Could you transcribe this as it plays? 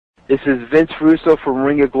This is Vince Russo from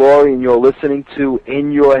Ring of Glory, and you're listening to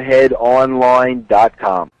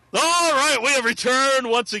InYourHeadOnline.com. All right, we have returned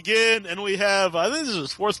once again, and we have, I think this is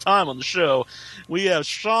his fourth time on the show, we have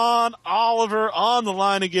Sean Oliver on the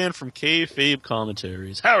line again from Kayfabe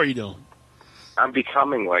Commentaries. How are you doing? I'm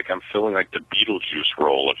feeling like the Beetlejuice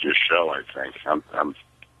role of your show, I think. I'm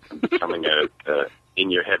becoming a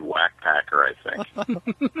in-your-head whack packer, I think.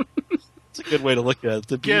 It's a good way to look at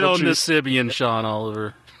it. Get on the Sibian, Sean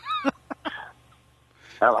Oliver.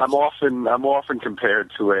 I'm often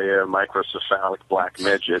compared to a microcephalic black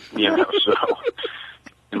midget, so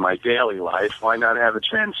in my daily life, why not have a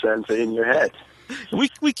transcend in your head?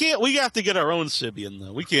 We have to get our own Sibian,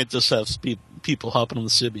 though. We can't just have people hopping on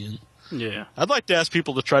the Sibian. Yeah. I'd like to ask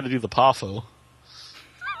people to try to do the PAFO.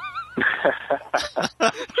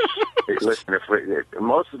 Hey, listen, if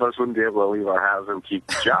most of us wouldn't be able to leave our house and keep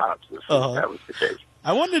jobs if that was the case.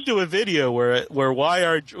 I wanted to do a video where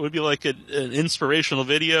YRG would be like an inspirational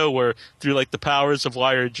video where through like the powers of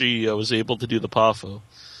YRG I was able to do the PAFO.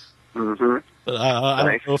 Mm-hmm. But I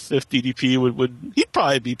don't know if DDP would he'd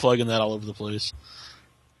probably be plugging that all over the place.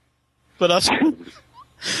 But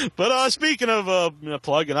speaking of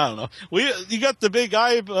plugging, I don't know. You got the big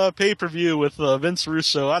pay-per-view with Vince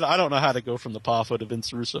Russo. I don't know how to go from the PAFO to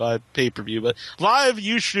Vince Russo pay-per-view, but live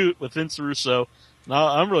YOUShoot with Vince Russo. Now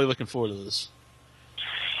I'm really looking forward to this.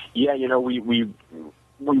 Yeah, we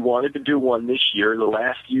wanted to do one this year. The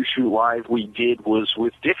last YOUShoot live we did was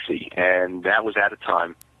with Dixie, and that was at a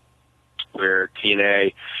time where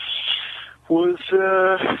TNA was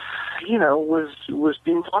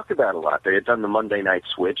being talked about a lot. They had done the Monday night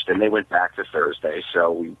switch, then they went back to Thursday.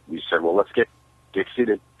 So we said, well, let's get Dixie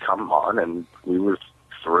to come on, and we were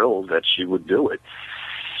thrilled that she would do it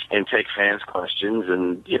and take fans' questions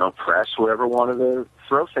and, press, whoever wanted to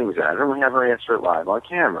throw things at her, and we have her answer it live on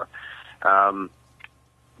camera.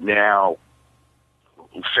 Now,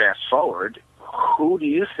 fast forward, who do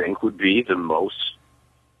you think would be the most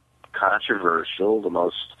controversial, the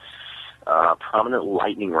most prominent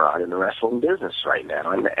lightning rod in the wrestling business right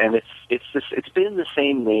now? And it's been the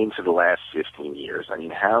same name for the last 15 years. I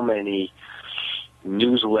mean, how many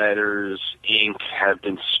newsletters, ink have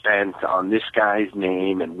been spent on this guy's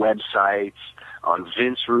name and websites, on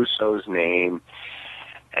Vince Russo's name.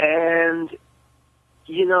 And,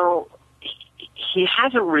 he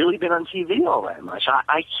hasn't really been on TV all that much.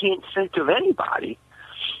 I can't think of anybody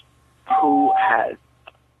who has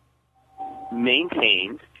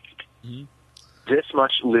maintained this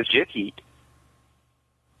much legit heat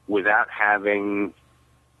without having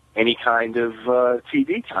any kind of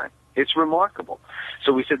TV time. It's remarkable.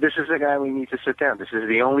 So we said, this is the guy we need to sit down. This is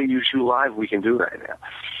the only YOUShoot live we can do right now.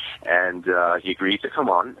 And he agreed to come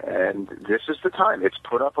on, and this is the time. It's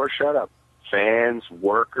put up or shut up. Fans,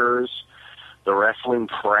 workers, the wrestling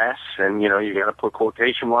press, and, you got to put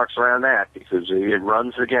quotation marks around that because it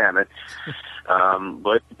runs the gamut.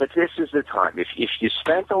 But this is the time. If you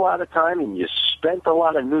spent a lot of time and you spent a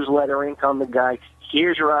lot of newsletter ink on the guy,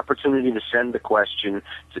 here's your opportunity to send the question,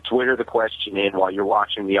 to Twitter the question in while you're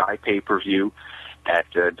watching the iPay-per-view at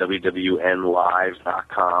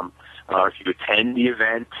www.nlive.com. If you attend the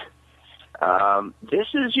event, this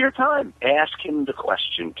is your time. Ask him the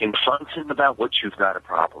question. Confront him about what you've got a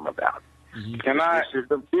problem about. Mm-hmm. Can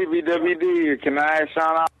I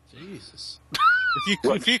shout out? Jesus.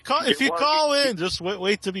 If you call in, just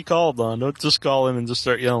wait to be called on. Don't just call in and just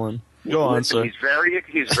start yelling. Go on, sir. He's very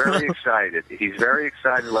excited. He's very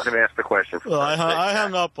excited. Let him ask the question. Well, I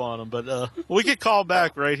hung up on him, but we could call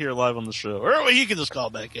back right here live on the show, or he can just call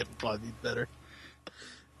back. It would probably be better.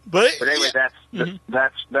 But anyway,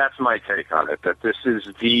 that's my take on it. That this is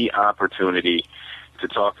the opportunity to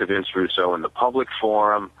talk to Vince Russo in the public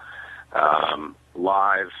forum,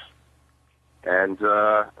 live. And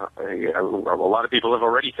a lot of people have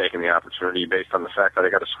already taken the opportunity based on the fact that I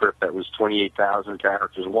got a script that was 28,000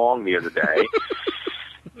 characters long the other day.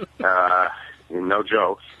 No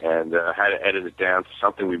joke. And had to edit it down to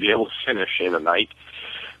something we'd be able to finish in a night.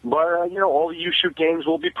 But, all the YOUShoot games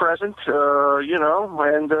will be present,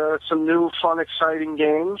 and some new, fun, exciting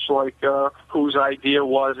games like Whose Idea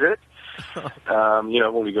Was It?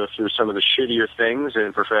 When we go through some of the shittier things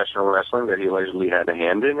in professional wrestling that he allegedly had a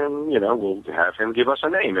hand in, and, we'll have him give us a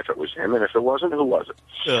name if it was him, and if it wasn't, who was it?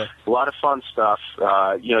 Yeah. A lot of fun stuff.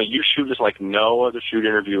 YOUShoot is like no other shoot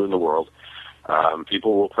interview in the world.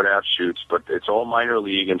 People will put out shoots, but it's all minor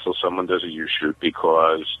league until someone does a YOUShoot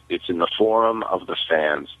because it's in the forum of the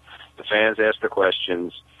fans. The fans ask the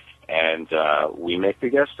questions, and we make the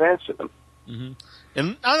guests answer them. Mm-hmm.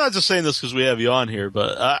 And I'm not just saying this because we have you on here,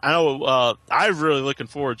 but I know I'm really looking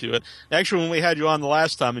forward to it. Actually, when we had you on the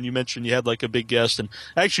last time and you mentioned you had like a big guest, and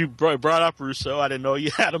actually brought up Russo, I didn't know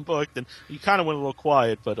you had him booked, and you kind of went a little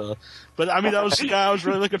quiet, but I mean, that was the guy I was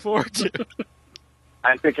really looking forward to.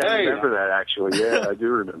 I think I remember that, actually. Yeah, I do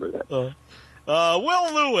remember that.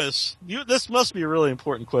 Will Lewis, this must be a really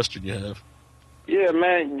important question you have. Yeah,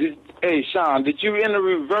 man. Hey, Sean, did you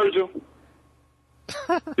interview Virgil?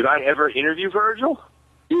 Did I ever interview Virgil?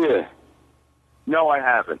 Yeah. No, I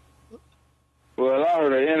haven't. Well, I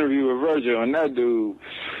heard an interview with Virgil, and that dude,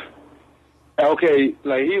 okay,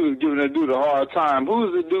 like he was giving that dude a hard time.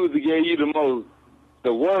 Who's the dude that gave you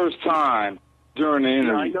the worst time during the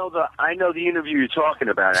interview? I know the interview you're talking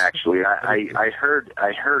about. Actually, I heard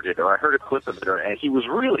it, or I heard a clip of it, and he was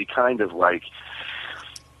really kind of like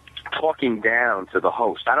talking down to the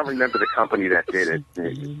host. I don't remember the company that did it,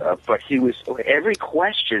 but he was, every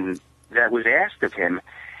question that was asked of him,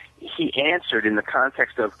 he answered in the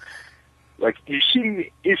context of, like, you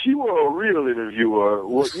see, if you were a real interviewer,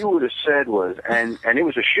 what you would have said was, and it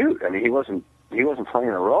was a shoot. I mean, he wasn't playing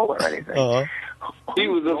a role or anything. He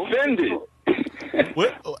was offended.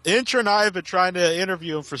 Incher and I have been trying to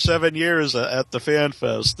interview him for 7 years at the Fan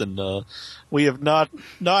Fest, and we have not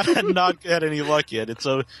had any luck yet. It's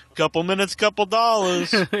a couple minutes, couple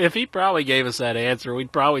dollars. If he probably gave us that answer,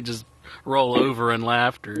 we'd probably just roll over in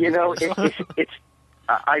laughter. You know, it's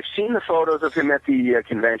I've seen the photos of him at the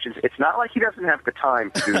conventions. It's not like he doesn't have the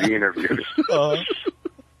time to do the interviews.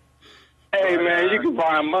 Hey, man, you can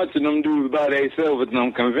find a bunch of them dudes by themselves at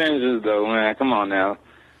them conventions, though, man. Come on now.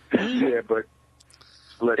 Yeah, but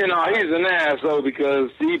you know, he's an asshole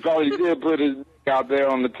because he probably did put his dick out there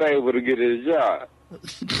on the table to get his job.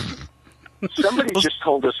 Somebody just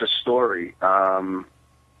told us a story. Oh,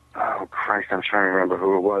 Christ, I'm trying to remember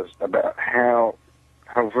who it was, about how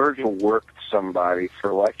Virgil worked somebody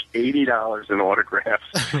for like $80 in autographs,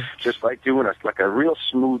 just like doing like a real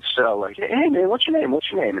smooth sell, like, hey man, what's your name?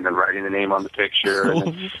 And then writing the name on the picture.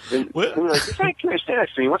 And then we're like, hey, can I stand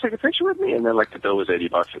next to you? You want to take a picture with me? And then like the bill was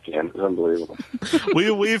 $80 at the end. It was unbelievable.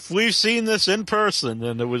 We've seen this in person,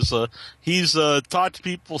 and it was he's taught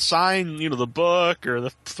people sign, you know, the book or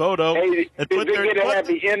the photo. Hey, did they get a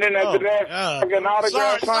happy ending after that? Yeah. Like an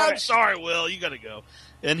autograph I'm sorry, Will, you gotta go.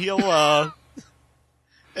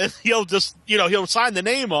 And he'll just, you know, he'll sign the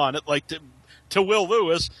name on it, like to Will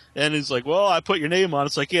Lewis, and he's like, well, I put your name on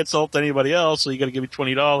it, so I can't sell it to anybody else, so you got to give me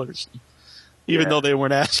 $20, even though they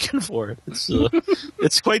weren't asking for it.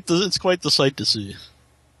 It's quite the sight to see.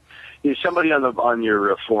 Yeah, somebody on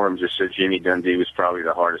your forum just said Jimmy Dundee was probably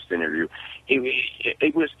the hardest interview.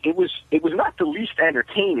 It was not the least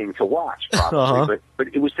entertaining to watch, probably, but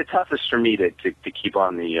it was the toughest for me to keep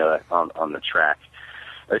on the track.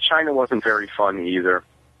 China wasn't very fun either.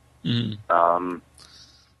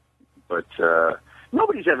 But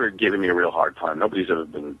nobody's ever given me a real hard time. Nobody's ever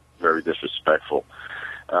been very disrespectful.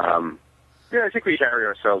 Yeah, I think we carry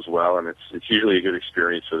ourselves well, and it's usually a good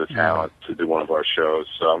experience for the talent to do one of our shows.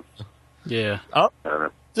 So, yeah.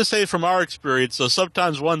 Just say from our experience,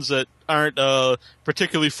 sometimes ones that aren't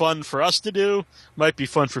particularly fun for us to do might be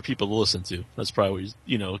fun for people to listen to. That's probably,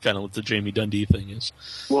 you know, kind of what the Jamie Dundee thing is.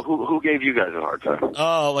 Well, who gave you guys a hard time?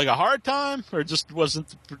 Like a hard time, or just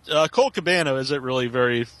wasn't? Cole Cabana isn't really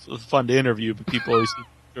very fun to interview, but people always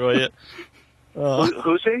enjoy it.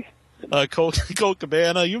 Who's he? Cole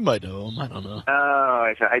Cabana, you might know him. I don't know.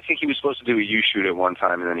 I think he was supposed to do a YouShoot at one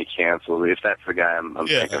time, and then he canceled. If that's the guy I'm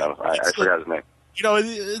thinking of, I forgot his name. You know,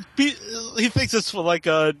 he thinks it's for like,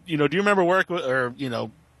 you know, do you remember work with, or, you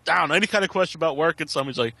know, I don't know, any kind of question about working.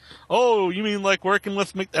 Somebody's like, oh, you mean like working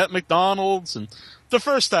with at McDonald's? And the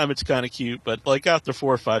first time it's kind of cute, but like after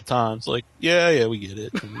 4 or 5 times, like, yeah, we get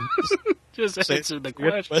it. Just answer the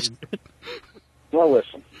question. Well,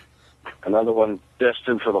 listen, another one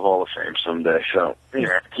destined for the Hall of Fame someday, so,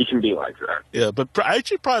 yeah, he can be like that. Yeah, but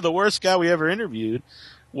actually probably the worst guy we ever interviewed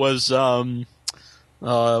was,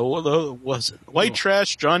 what was it? White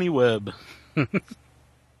Trash Johnny Webb.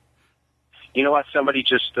 You know what? Somebody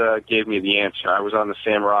just gave me the answer. I was on the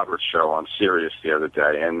Sam Roberts show on Sirius the other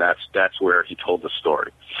day, and that's where he told the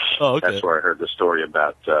story. Oh, okay. That's where I heard the story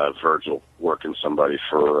about Virgil working somebody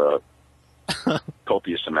for a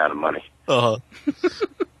copious amount of money.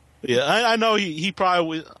 Yeah, I know he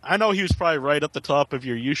probably. I know he was probably right at the top of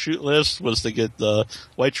your YouShoot list was to get the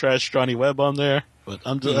White Trash Johnny Webb on there. But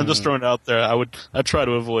I'm just throwing it out there. I'd try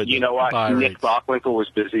to avoid. You know what? Nick Bockwinkel was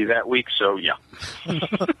busy that week, so yeah.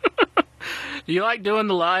 Do you like doing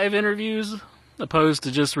the live interviews opposed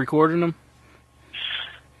to just recording them?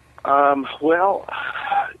 Well,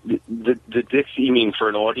 the Dixie, you mean for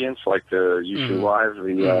an audience like the YouShoot Live?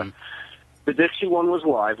 The Dixie one was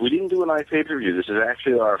live. We didn't do an iPay-per-view. This is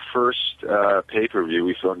actually our first pay-per-view.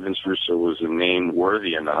 We thought Vince Russo was a name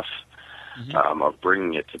worthy enough of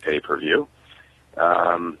bringing it to pay-per-view.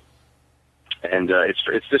 And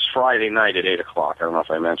it's this Friday night at 8 o'clock. I don't know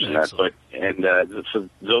if I mentioned that. But for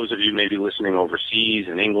those of you maybe listening overseas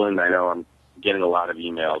in England, I know I'm getting a lot of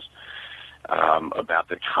emails about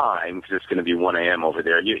the time, because it's going to be 1 a.m. over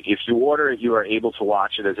there. If you order it, you are able to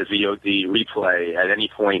watch it as a VOD replay at any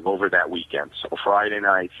point over that weekend. So Friday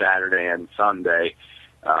night, Saturday, and Sunday.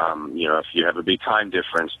 If you have a big time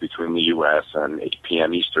difference between the U.S. and 8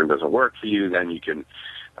 p.m. Eastern doesn't work for you, then you can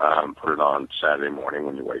put it on Saturday morning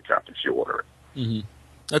when you wake up if you order it. Mm-hmm.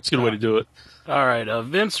 That's a good way to do it. All right,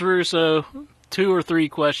 Vince Russo, 2 or 3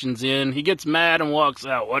 questions in. He gets mad and walks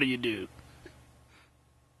out. What do you do?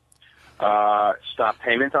 Stop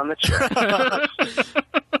payment on the check.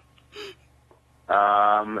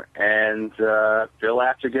 And Bill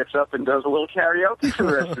after gets up and does a little karaoke for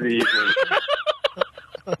the rest of the evening.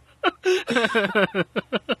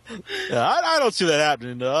 Yeah, I don't see that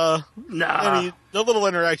happening. Nah. I mean, the little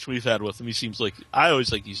interaction we've had with him, I always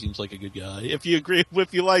think he seems like a good guy. If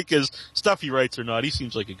you like his stuff he writes or not, he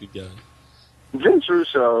seems like a good guy. Vince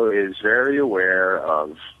Russo is very aware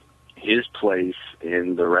of his place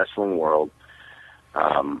in the wrestling world.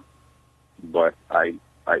 But I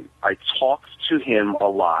talked to him a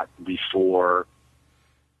lot before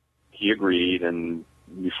he agreed and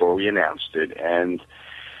before we announced it, and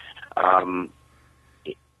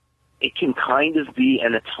it can kind of be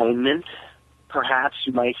an atonement, perhaps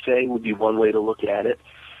you might say, would be one way to look at it.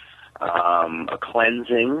 A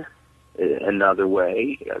cleansing, another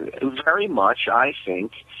way. Very much, I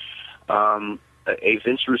think, a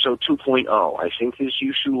Vince Russo 2.0. I think this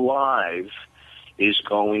YOUShoot Live is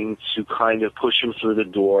going to kind of push him through the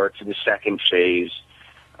door to the second phase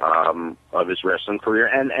of his wrestling career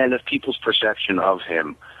and of people's perception of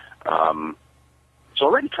him. It's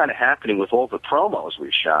already kind of happening with all the promos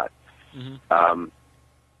we shot. Mm-hmm.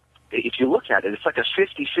 If you look at it, it's like a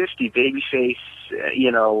 50-50 babyface,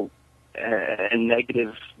 and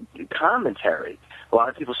negative commentary. A lot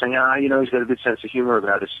of people saying, he's got a good sense of humor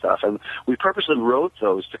about his stuff. And we purposely wrote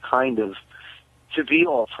those to be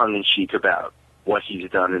all tongue-in-cheek about what he's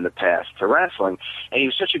done in the past to wrestling. And he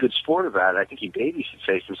was such a good sport about it. I think he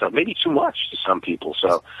baby-faced himself, maybe too much to some people.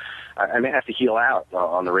 So I may have to heel out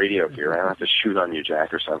on the radio here. I don't have to shoot on you,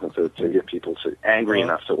 Jack, or something to get people angry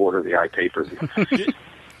enough to order the iPay-per-view.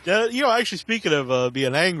 Actually, speaking of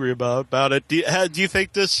being angry about it, do you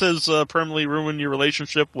think this has permanently ruined your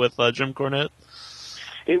relationship with Jim Cornette?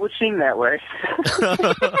 It would seem that way.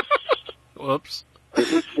 Whoops.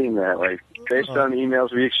 It would seem that way. Based on the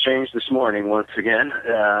emails we exchanged this morning, once again,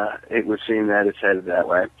 it would seem that it's headed that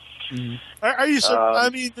way. Mm. Are you? I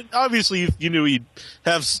mean, obviously, you knew he'd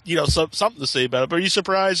have something to say about it. But are you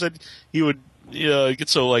surprised that he would get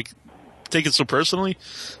so take it so personally?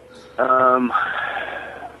 I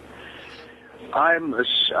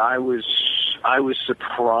was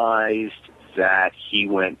surprised that he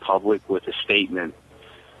went public with a statement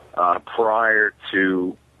prior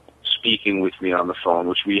to speaking with me on the phone,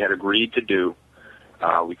 which we had agreed to do.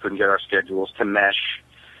 We couldn't get our schedules to mesh,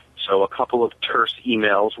 so a couple of terse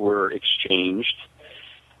emails were exchanged.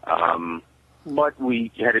 But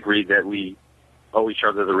we had agreed that we owe each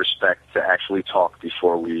other the respect to actually talk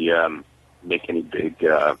before we make any big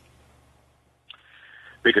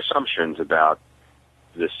assumptions about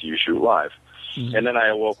this YOUShoot Live. Mm-hmm. And then I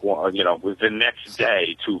awoke, the next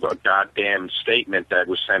day to a goddamn statement that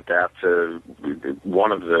was sent out to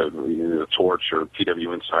one of the Torch or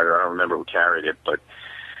PW Insider. I don't remember who carried it, but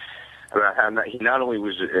he not only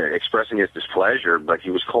was expressing his displeasure, but he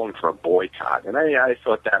was calling for a boycott. And I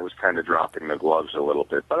thought that was kind of dropping the gloves a little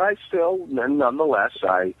bit. But I still, nonetheless,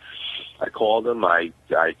 I called him. I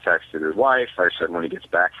texted his wife. I said, when he gets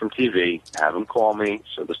back from TV, have him call me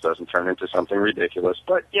so this doesn't turn into something ridiculous.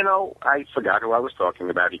 But, I forgot who I was talking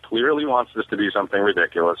about. He clearly wants this to be something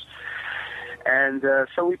ridiculous. And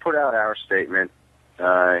so we put out our statement,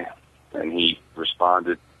 and he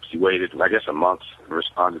responded. He waited, I guess, a month and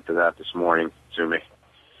responded to that this morning to me.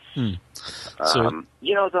 So,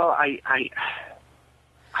 though, I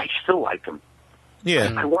still like him.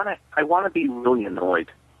 Yeah. I want to be really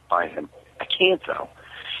annoyed by him. I can't, though.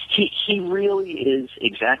 He really is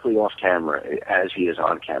exactly off camera as he is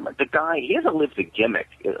on camera. The guy, he hasn't lived the gimmick.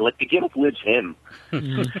 Like, the gimmick lives him.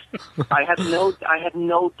 I have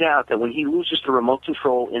no doubt that when he loses the remote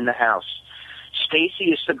control in the house,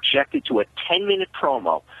 Stacy is subjected to a 10-minute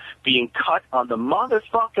promo being cut on the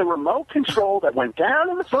motherfucking remote control that went down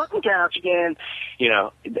in the fucking couch again.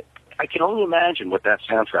 I can only imagine what that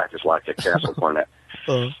soundtrack is like at Castle Cornette.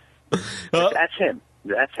 That's him.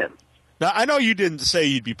 That's him. Now, I know you didn't say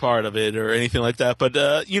you'd be part of it or anything like that, but,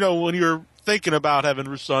 when you were thinking about having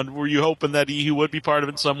Russo on, were you hoping that he would be part of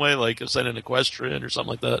it in some way, like sending a question or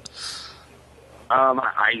something like that?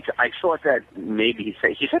 I thought that maybe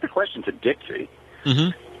he sent a question to Dixie.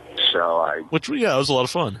 Mm-hmm. So it was a lot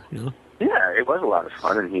of fun. You know? Yeah, it was a lot of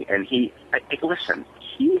fun, and he listen,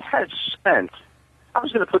 he had spent. I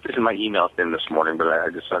was going to put this in my email thing this morning, but I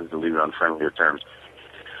decided to leave it on friendlier terms.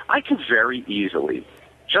 I could very easily,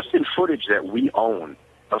 just in footage that we own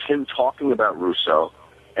of him talking about Russo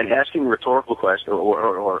and asking rhetorical questions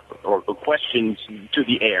or questions to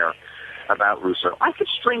the air about Russo, I could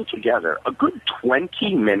string together a good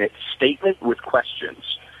 20-minute statement with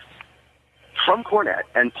questions from Cornette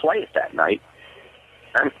and play it that night,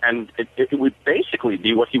 and it would basically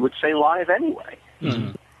be what he would say live anyway.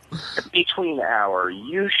 Mm-hmm. Between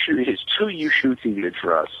his two YOUShoot he did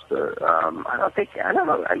for us. I don't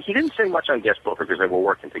know. He didn't say much on guest booker because they were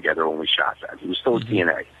working together when we shot that. He was still at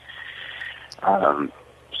TNA.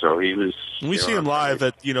 So he was. We see him live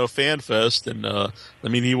at FanFest, and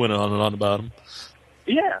he went on and on about him.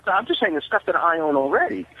 Yeah, I'm just saying the stuff that I own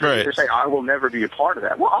already. Right. To say I will never be a part of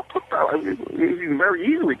that. Well, I'll put that. You can very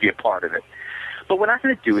easily be a part of it. But we're not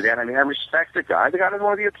going to do that. I respect the guy. The guy doesn't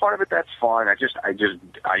want to be a part of it. That's fine. I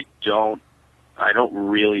don't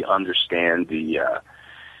really understand the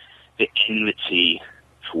enmity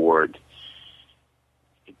toward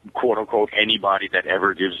quote unquote anybody that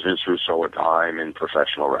ever gives Vince Russo a dime in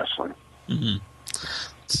professional wrestling. Mm-hmm.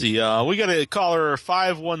 Let's see. We got a caller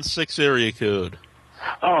 516 area code.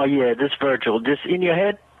 Oh yeah, this Virgil. Just in your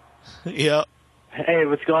head? Yeah. Hey,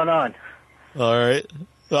 what's going on? All right.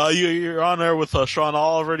 You're on there with Sean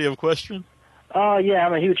Oliver. Do you have a question? Oh yeah,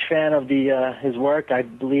 I'm a huge fan of his work. I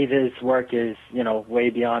believe his work is way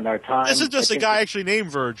beyond our time. This is just a guy actually named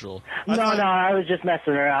Virgil. No, I was just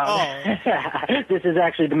messing around. Oh. This is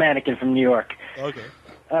actually the mannequin from New York. Okay.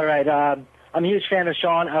 All right. I'm a huge fan of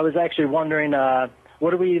Sean. I was actually wondering,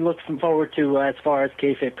 what are we looking forward to as far as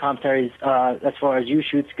Kayfabe Commentaries, as far as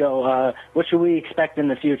YOUShoots go? What should we expect in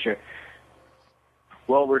the future?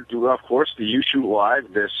 Well, we're doing, of course, the YOUShoot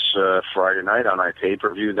Live this Friday night on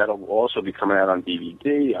iPPV. That'll also be coming out on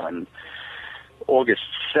DVD on August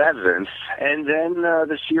 7th. And then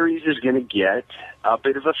the series is going to get a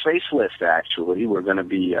bit of a facelift, actually. We're going to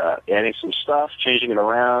be adding some stuff, changing it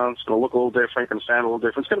around. It's going to look a little different, going to sound a little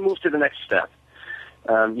different. It's going to move to the next step.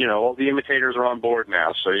 All the imitators are on board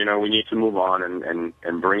now, so, we need to move on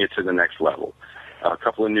and bring it to the next level. A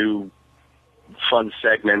couple of new fun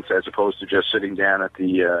segments as opposed to just sitting down at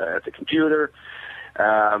the computer.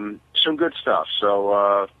 Some good stuff.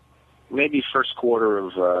 So maybe first quarter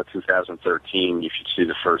of 2013, you should see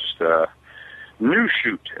the first new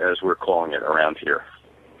shoot, as we're calling it around here.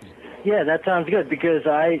 Yeah, that sounds good because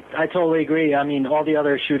I totally agree. All the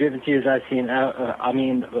other shoot interviews I've seen,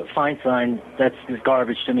 Feinstein, that's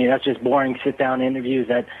garbage to me. That's just boring sit-down interviews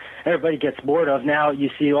that everybody gets bored of. Now you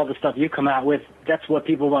see all the stuff you come out with. That's what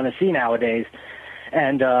people want to see nowadays.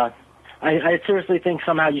 And I seriously think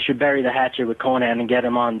somehow you should bury the hatchet with Conan and get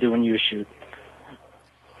him on doing YOUShoot.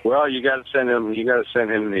 Well, you got to send him. You got to send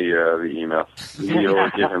him the email. Or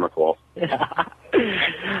give him a call.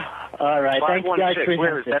 All right, thanks, guys.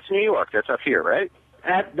 Where is that's New York? That's up here, right?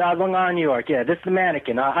 At Long Island, New York. Yeah, this is the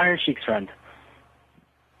mannequin, Iron Sheik's friend.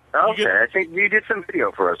 Okay, I think you did some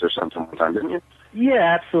video for us or something one time, didn't you?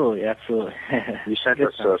 Yeah, absolutely. You sent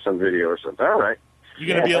us some video or something. All right. You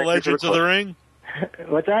going to be at Legends of the Ring?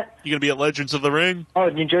 What's that? You going to be at Legends of the Ring? Oh,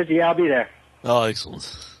 New Jersey, yeah, I'll be there. Oh, excellent.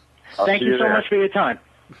 Thank you so much for your time.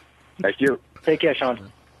 Thank you. Take care,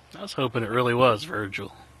 Sean. I was hoping it really was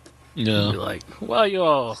Virgil. Yeah. Be like, why you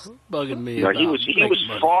all bugging me? No, he was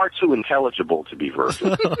far too intelligible to be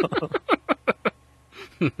Virgil.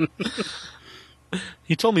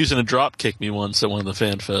 He told me he was going to drop kick me once at one of the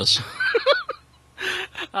fan fests.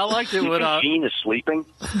 I liked it when Gene is sleeping.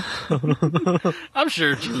 I'm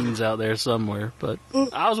sure Gene's out there somewhere, but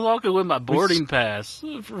I was walking with my boarding pass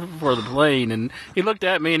for the plane, and he looked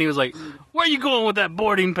at me and he was like, "Where are you going with that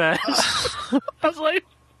boarding pass?" I was like,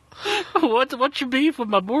 "What's your beef with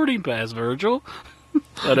my boarding pass, Virgil?"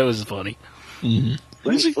 But it was funny. Mm-hmm.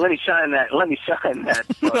 Let me sign that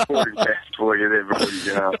boarding pass for you there,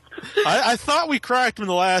 bro. I thought we cracked him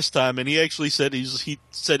the last time, and he actually said he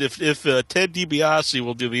said if Ted DiBiase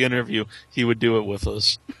will do the interview, he would do it with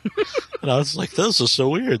us. And I was like, this is so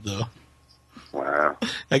weird, though. Wow.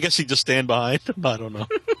 I guess he'd just stand behind him. I don't know.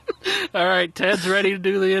 All right, Ted's ready to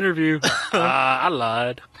do the interview. I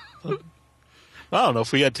lied. I don't know.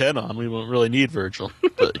 If we had Ted on, we wouldn't really need Virgil.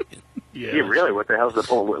 But yeah, really? What the hell's the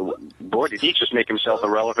point? Boy, did he just make himself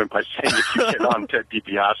irrelevant by saying, if you get on Ted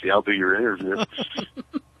DiBiase, I'll do your interview.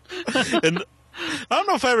 And I don't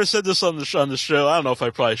know if I ever said this on the show. I don't know if I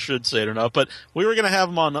probably should say it or not, but we were going to have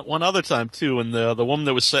him on one other time, too, and the woman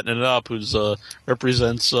that was setting it up, who's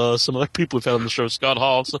represents some other people we've had on the show, Scott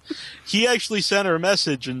Hall, so he actually sent her a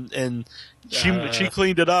message, and she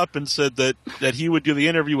cleaned it up and said that he would do the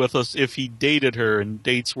interview with us if he dated her, and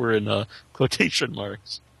dates were in quotation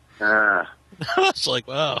marks. I was like,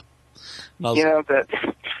 wow. You know, that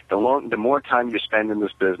the more time you spend in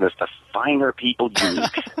this business, the finer people you meet.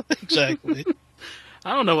 Exactly.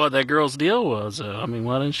 I don't know what that girl's deal was. I mean,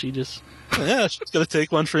 why didn't she just... Yeah, she's going to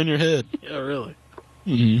take one for in your head. Yeah, really.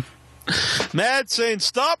 Mm-hmm. Mad saying,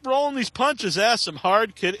 stop rolling these punches, ask some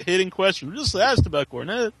hard-hitting questions. We just asked about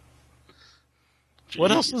Cornette. Jeez.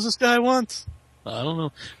 What else does this guy want? I don't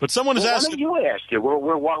know. But someone is asking... Why don't you ask it?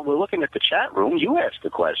 We're looking at the chat room. You ask the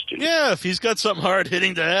question. Yeah, if he's got something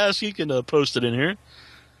hard-hitting to ask, he can post it in here.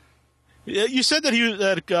 Yeah, you said that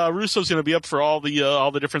Russo's going to be up for all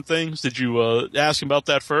the different things. Did you ask him about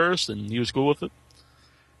that first, and he was cool with it?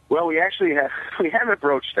 Well, we haven't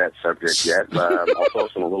broached that subject yet. I'll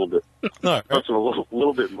post him a little bit. Right. Post him a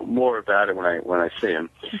little bit more about it when I see him.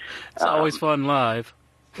 It's always fun live.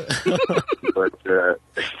 But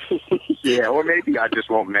yeah, or maybe I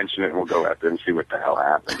just won't mention it, and we'll go out there and see what the hell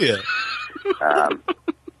happens. Yeah.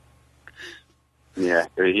 Yeah,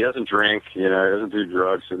 he doesn't drink, he doesn't do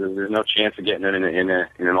drugs, so there's no chance of getting in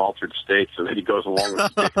an altered state, so that he goes along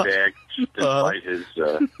with the stick bag despite his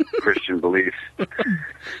Christian beliefs.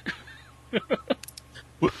 Did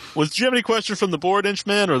you have any questions from the board,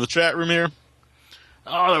 Inchman, or the chat room here?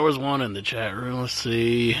 Oh, there was one in the chat room. Let's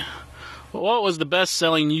see. What was the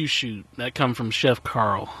best-selling YOUShoot? That come from Chef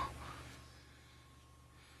Carl.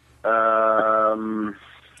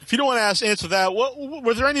 If you don't want to answer that,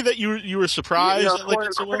 were there any that you were surprised?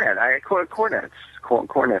 Cornet's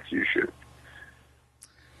YOUShoot.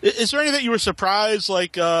 Is there any that you were surprised,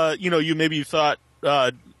 like you maybe thought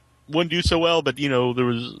wouldn't do so well, but did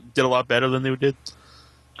a lot better than they did?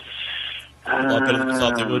 A lot better than you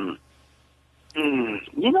thought they would.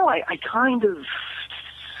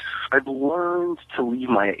 I've learned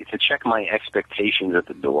to check my expectations at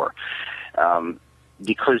the door,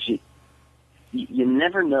 because you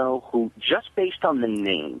never know who, just based on the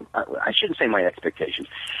name. I shouldn't say my expectations.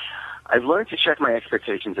 I've learned to check my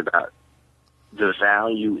expectations about the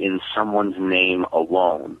value in someone's name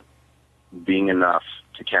alone being enough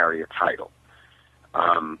to carry a title.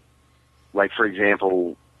 Like, for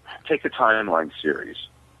example, take the Timeline series.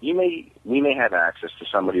 We may have access to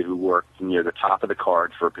somebody who worked near the top of the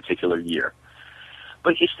card for a particular year.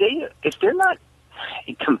 But if they're not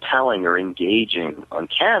compelling or engaging on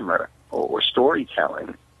camera or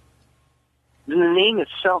storytelling, then the name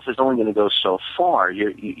itself is only going to go so far.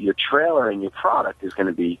 Your trailer and your product is going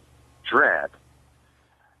to be drab.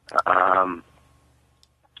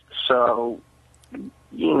 So,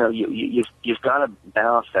 you've got to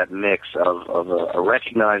balance that mix of a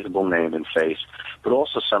recognizable name and face, but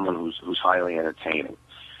also someone who's highly entertaining.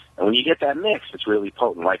 And when you get that mix, it's really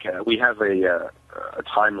potent. Like we have a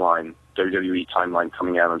timeline, WWE timeline,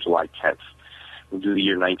 coming out on July 10th. We'll do the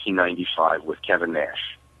year 1995 with Kevin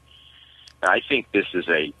Nash. And I think this is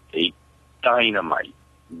a dynamite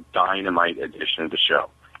edition of the show.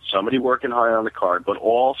 Somebody working high on the card, but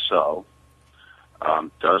also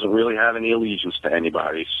doesn't really have any allegiance to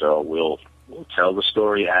anybody. So we'll tell the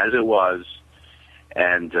story as it was,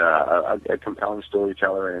 and a compelling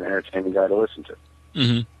storyteller and an entertaining guy to listen to.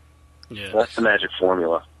 Mm-hmm. Yeah, that's the magic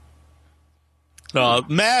formula.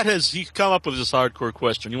 Matt he's come up with this hardcore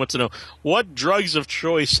question. He wants to know, what drugs of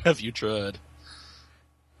choice have you tried?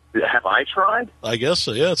 Have I tried? I guess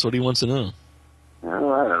so, yeah. That's what he wants to know.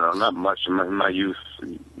 Well, I don't know. Not much. In my youth,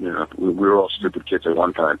 we were all stupid kids at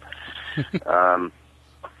one time. Yeah,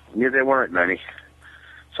 there weren't many.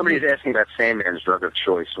 Somebody's asking about Sandman's drug of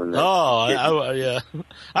choice. Yeah.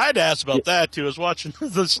 I had to ask about that, too. I was watching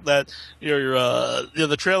the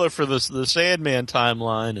trailer for the Sandman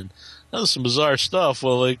timeline, and that was some bizarre stuff.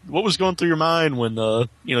 Well, like, what was going through your mind when,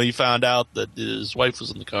 you found out that his wife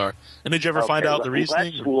was in the car? And did you ever find out the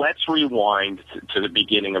reasoning? Let's rewind to the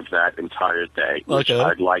beginning of that entire day, which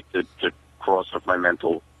I'd like to cross off my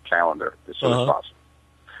mental calendar as soon as possible.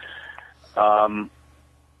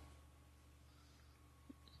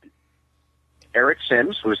 Eric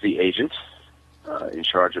Sims was the agent in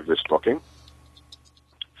charge of this booking.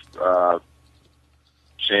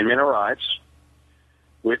 Sandman arrives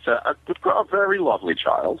with a very lovely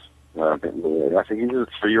child. I think he's a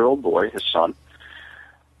 3-year-old boy, his son.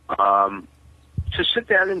 To sit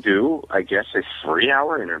down and do, I guess, a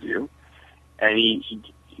 3-hour interview. And he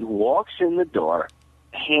He walks in the door,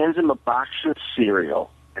 hands him a box of cereal,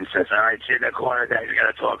 and says, "All right, sit in the corner, guys. We got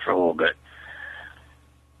to talk for a little bit."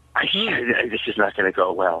 I said, "This is not going to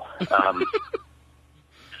go well." I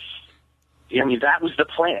mean, that was the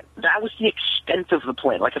plan. That was the extent of the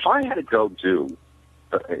plan. Like, if I had to go do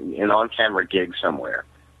an on-camera gig somewhere,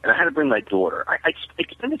 and I had to bring my daughter, I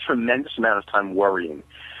spent a tremendous amount of time worrying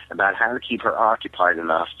about how to keep her occupied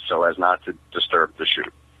enough so as not to disturb the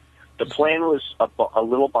shoot. The plan was a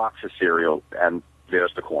little box of cereal, and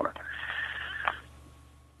there's the corner.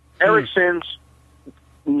 Eric Sims,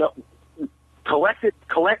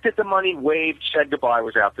 collected the money, waved, said goodbye,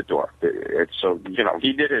 was out the door. So,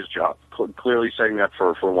 he did his job, clearly setting up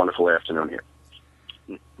for a wonderful afternoon here.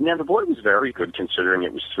 Now, the boy was very good considering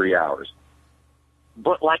it was 3 hours.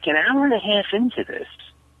 But like an hour and a half into this,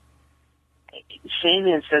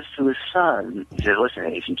 Sandman says to his son, he says, "Listen,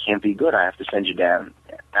 if you can't be good, I have to send you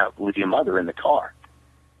out with your mother in the car."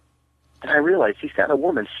 And I realized he's got a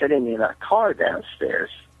woman sitting in a car downstairs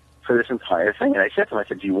for this entire thing. And I said to him, I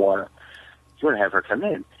said, "Do you want to have her come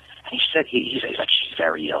in?" And he said, he's like, "She's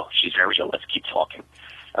very ill. She's very ill. Let's keep talking."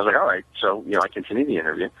 I was like, "All right." So, I continued the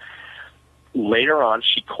interview. Later on,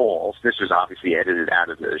 she calls. This was obviously edited out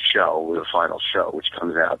of the show, the final show, which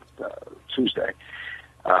comes out Tuesday.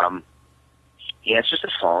 He answers the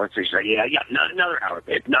phone, so she's like, yeah, another hour,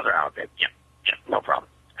 babe, yeah, no problem.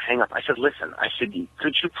 Hang up. I said, "Listen," I said,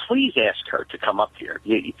 "could you please ask her to come up here?"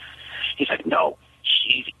 He's like, "No,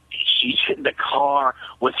 she's in the car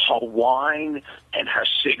with her wine and her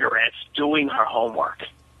cigarettes doing her homework."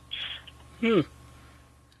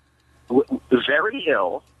 Very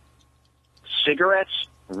ill, cigarettes,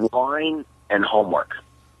 wine, and homework.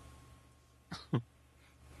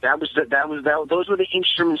 Those were the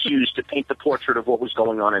instruments used to paint the portrait of what was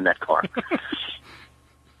going on in that car.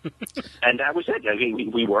 And that was it. I mean,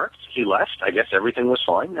 we worked. He left. I guess everything was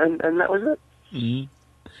fine, and that was it. Mm-hmm.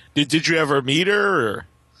 Did you ever meet her? Or?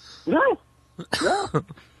 No.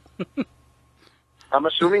 I'm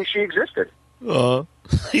assuming she existed.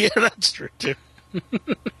 Yeah, that's true too.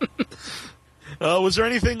 Was there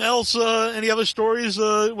anything else? Any other stories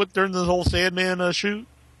during the whole Sandman shoot?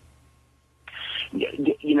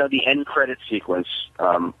 The end credit sequence,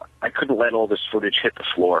 I couldn't let all this footage hit the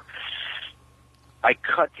floor. I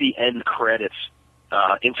cut the end credits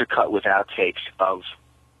intercut with outtakes of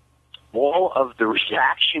all of the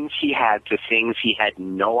reactions he had to things he had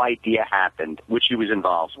no idea happened, which he was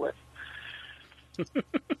involved with.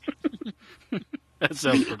 That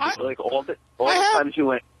sounds pretty cool. Like all the times he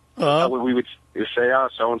went, we would say, "Oh,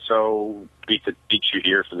 so-and-so beat you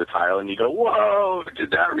here for the title," and you go, "Whoa,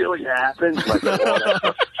 did that really happen?" Like, all that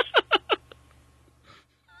stuff.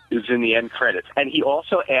 It was in the end credits. And he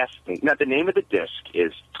also asked me, now the name of the disc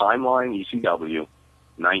is Timeline ECW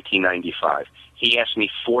 1995. He asked me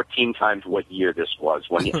 14 times what year this was.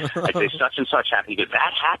 When I say such and such happened, he goes,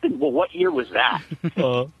 "That happened? Well, what year was that?"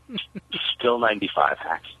 Still 95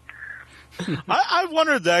 hacks. I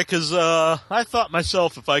wondered that because I thought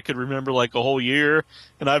myself if I could remember like a whole year,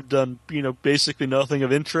 and I've done basically nothing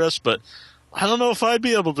of interest, but I don't know if I'd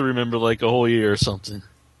be able to remember like a whole year or something.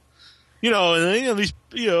 And at least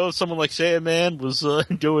someone like Sandman was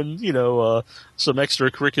doing some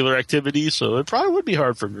extracurricular activities, so it probably would be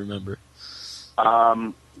hard for him to remember.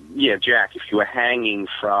 Yeah, Jack, if you were hanging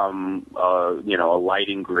from a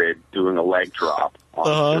lighting grid doing a leg drop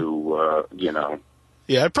onto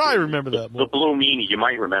Yeah, I probably remember that more. The Blue Meanie, you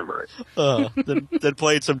might remember it. Then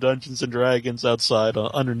played some Dungeons and Dragons outside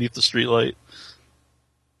underneath the streetlight.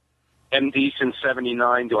 MD since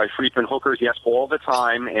 79. Do I frequent hookers? Yes, all the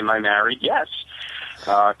time. Am I married? Yes.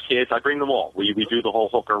 Kids, I bring them all. We do the whole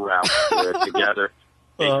hooker route together.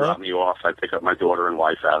 They drop me off. I pick up my daughter and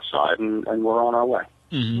wife outside, and we're on our way.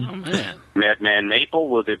 Mm-hmm. Oh, man. Madman Maple,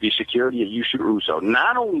 will there be security at YOUShoot Russo?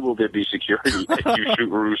 Not only will there be security at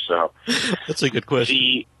YOUShoot Russo. That's a good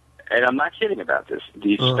question. And I'm not kidding about this.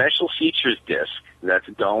 The special features disc that's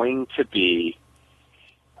going to be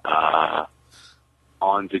on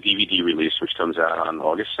the DVD release, which comes out on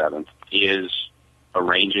August 7th, is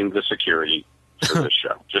arranging the security for this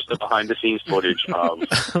show. Just the behind-the-scenes footage of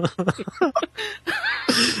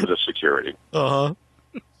the security. Uh-huh.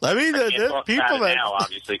 I mean, people that now,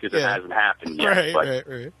 obviously, because it hasn't happened yet.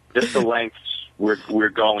 Right. Just the lengths we're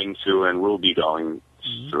going to and will be going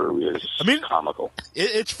through is comical.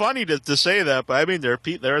 It's funny to say that, but I mean, there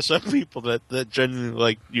are some people that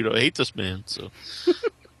genuinely hate this man. So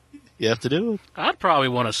you have to do it. I'd probably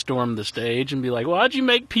want to storm the stage and be like, "Why'd you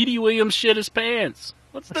make Petey Williams shit his pants?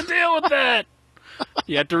 What's the deal with that?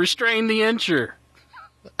 You have to restrain the incher.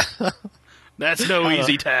 That's no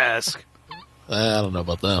easy task." I don't know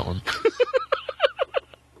about that one.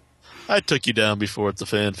 I took you down before at the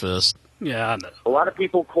Fan Fest. Yeah, I know. A lot of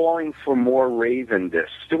people calling for more Raven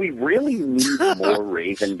discs. Do we really need more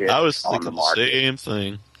Raven discs I was on thinking the the market? same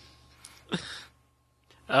thing.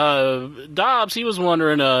 Dobbs, he was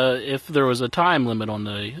wondering if there was a time limit on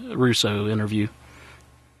the Russo interview.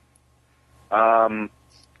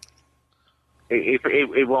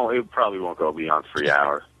 It won't. It probably won't go beyond 3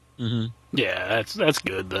 hours. Mm-hmm. Yeah, that's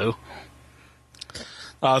good though.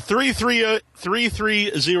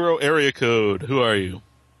 330 area code. Who are you?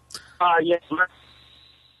 Yes,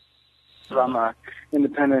 I'm an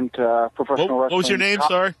independent professional wrestling. What was your name,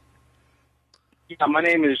 sorry? Yeah, my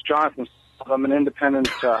name is Jonathan. I'm an independent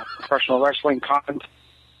professional wrestling content.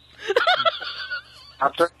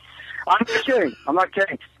 I'm not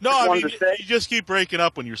kidding. No, I mean, you just keep breaking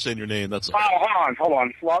up when you're saying your name. That's all. Oh, hold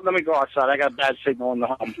on. Well, let me go outside. I got a bad signal in the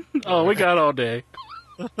home. Oh, we got all day.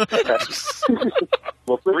 Well,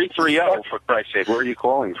 330, for Christ's sake, where are you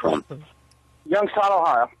calling from? Youngstown,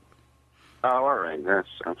 Ohio. Oh, all right. That's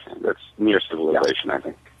okay. That's near civilization, I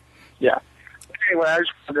think. Yeah. Anyway, I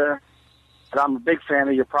just wanted to, I'm a big fan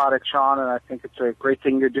of your product, Sean, and I think it's a great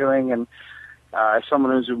thing you're doing. And as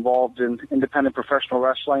someone who's involved in independent professional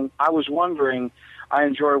wrestling, I was wondering, I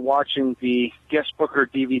enjoy watching the Guest Booker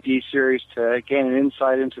DVD series to gain an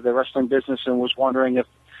insight into the wrestling business, and was wondering if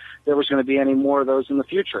there was going to be any more of those in the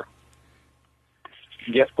future.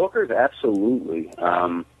 Guest Bookers, absolutely.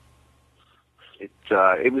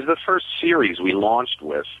 It was the first series we launched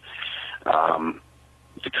with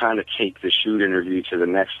to kind of take the shoot interview to the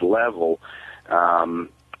next level.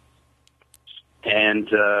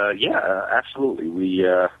 Yeah, absolutely.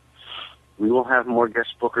 We will have more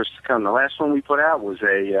guest bookers to come. The last one we put out was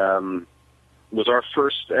our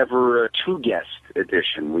first ever 2-guest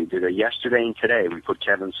edition. We did a yesterday and today. We put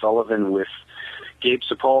Kevin Sullivan with Gabe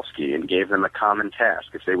Sapolsky and gave them a common task.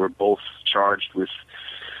 If they were both charged with,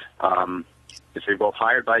 if they were both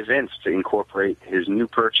hired by Vince to incorporate his new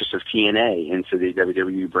purchase of TNA into the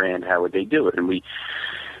WWE brand, how would they do it? And we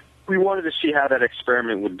wanted to see how that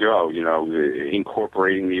experiment would go,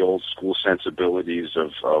 incorporating the old school sensibilities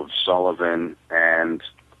of Sullivan and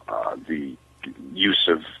the use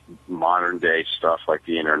of modern day stuff like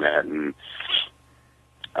the internet and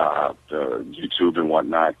YouTube and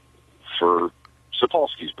whatnot for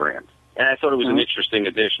Sapolsky's brand. And I thought it was an interesting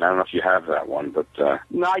addition. I don't know if you have that one, but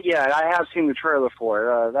not yet. I have seen the trailer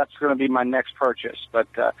for it. That's going to be my next purchase. But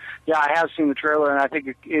yeah, I have seen the trailer, and I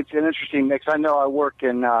think it's an interesting mix. I know I work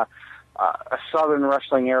in a southern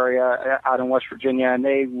wrestling area out in West Virginia, and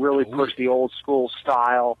they really push the old school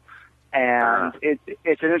style. And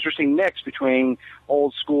it's an interesting mix between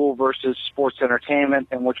old school versus sports entertainment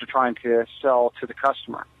and what you're trying to sell to the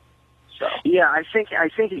customer. So. Yeah, I think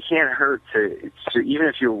it can't hurt to even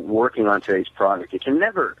if you're working on today's product, it can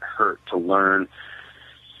never hurt to learn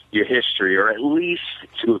your history, or at least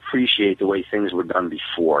to appreciate the way things were done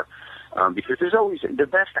before. Because there's always the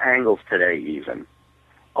best angles today, even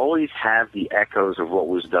always have the echoes of what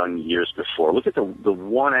was done years before. Look at the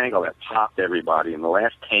one angle that popped everybody in the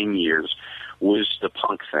last 10 years was the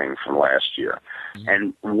Punk thing from last year.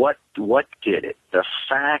 And what did it? The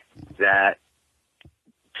fact that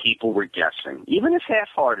people were guessing, even if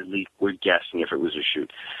half-heartedly, were guessing if it was a shoot.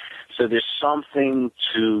 So there's something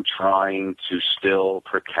to trying to still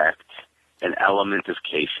protect an element of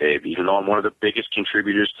kayfabe, even though I'm one of the biggest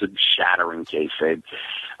contributors to shattering kayfabe.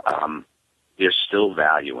 There's still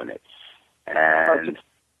value in it. And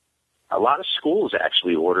a lot of schools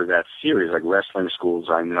actually order that series, like wrestling schools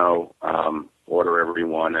I know order every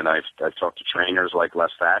one, and I've talked to trainers like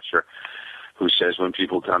Les Thatcher, who says when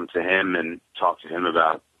people come to him and talk to him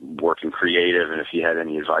about working creative and if he had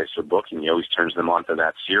any advice for booking, he always turns them on to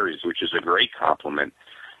that series, which is a great compliment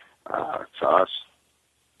to us.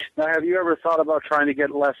 Now, have you ever thought about trying to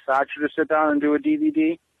get Les Thatcher to sit down and do a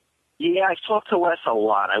DVD? Yeah, I've talked to Les a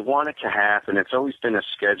lot. I want it to happen. It's always been a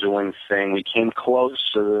scheduling thing. We came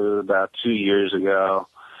close about 2 years ago,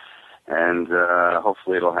 and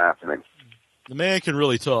hopefully it'll happen. The man can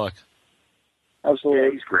really talk. Absolutely.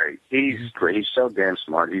 Yeah, he's great. He's great. He's so damn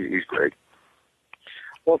smart. He's great.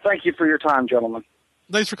 Well, thank you for your time, gentlemen.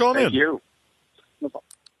 Thanks for calling in. Thank you. No problem.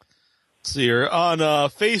 Let's see here. On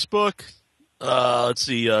Facebook, let's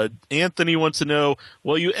see, Anthony wants to know,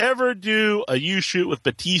 will you ever do a YOUShoot with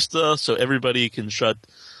Batista so everybody can shut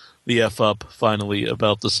the F up, finally,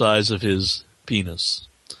 about the size of his penis?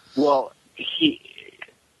 Well,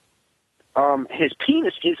 his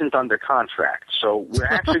penis isn't under contract, so we're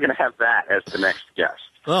actually going to have that as the next guest.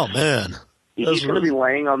 Oh, man. He's going to be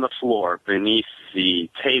laying on the floor beneath the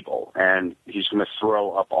table, and he's going to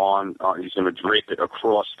throw up he's going to drape it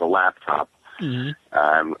across the laptop and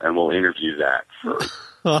we'll interview that for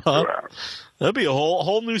 2 hours. That'd be a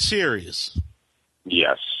whole new series.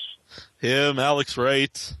 Yes. Him, Alex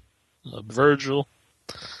Wright, Virgil,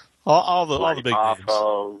 all the big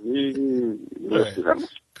names. Right.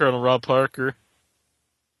 Colonel Rob Parker.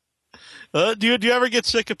 Do you ever get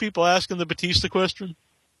sick of people asking the Batista question?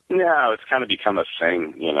 No, it's kind of become a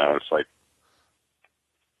thing. It's like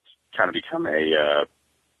kind of become a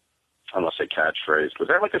I don't want to say catchphrase, but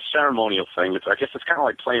they're like a ceremonial thing. I guess it's kind of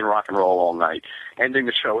like playing rock and roll all night, ending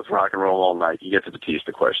the show with rock and roll all night. You get the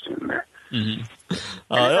Batista question in there. Mm-hmm. It's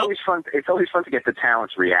always fun. It's always fun to get the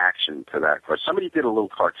talent's reaction to that question. Somebody did a little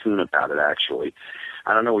cartoon about it, actually.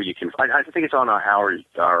 I don't know where you can. I think it's on our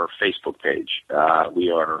Facebook page. Where are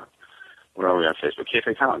we on Facebook?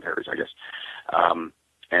 Kayfabe Commentaries, I guess.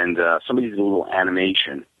 And somebody did a little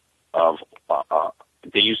animation of.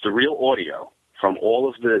 They used the real audio from all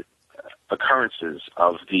of the occurrences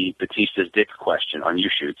of the Batista's dick question on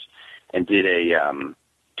YouShoot, and did a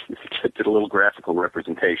little graphical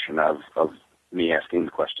representation of me asking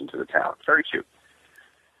the question to the talent. Very cute.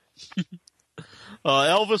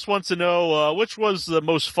 Elvis wants to know which was the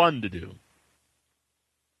most fun to do.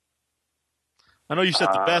 I know you said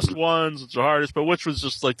the best ones, it's the hardest, but which was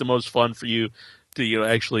just like the most fun for you to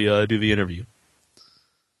actually do the interview?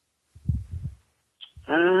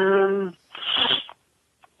 I don't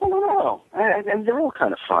know. And they're all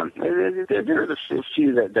kind of fun. There are the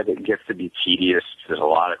few that it gets to be tedious. There's a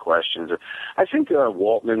lot of questions. I think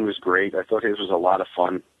Waltman was great. I thought his was a lot of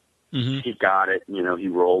fun. Mm-hmm. He got it. He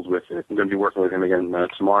rolled with it. I'm going to be working with him again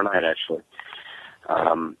tomorrow night, actually.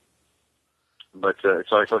 So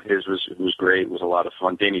I thought his was great. It was a lot of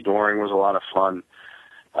fun. Danny Doring was a lot of fun.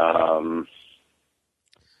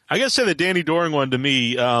 I gotta say the Danny Doring one to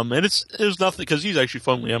me, and it was nothing because he's actually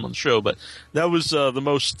fun when I'm on the show, but that was the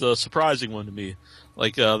most surprising one to me.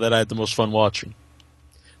 That I had the most fun watching.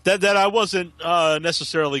 That I wasn't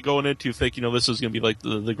necessarily going into thinking, this is going to be like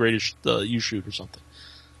the greatest YouShoot or something.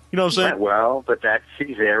 You know what I'm saying? Well, but that's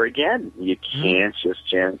there again. You can't just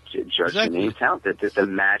judge the name talent. The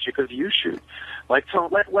magic of YouShoot.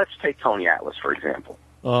 Let's take Tony Atlas for example.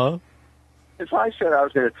 If I said I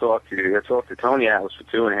was going to talk to Tony Atlas for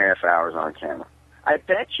 2.5 hours on camera, I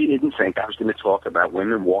bet you didn't think I was going to talk about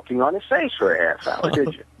women walking on his face for a half hour,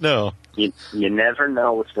 did you? No. You never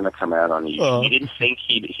know what's going to come out on you. You didn't think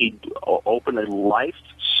he'd open a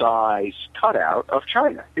life-size cutout of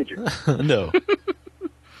China, did you? No.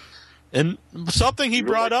 And something he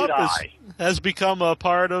brought up has become a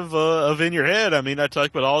part of In Your Head. I mean, I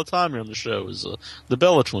talk about it all the time here on the show, is the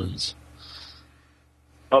Bella Twins.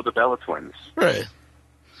 Oh, the Bella Twins. Right.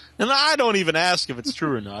 And I don't even ask if it's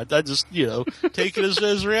true or not. I just, take it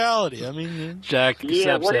as reality. I mean, Jack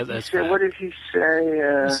accepts that. What did he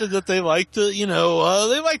say? He said that they like to,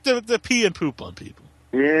 they like to pee and poop on people.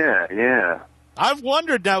 Yeah. I've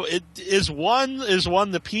wondered now, is one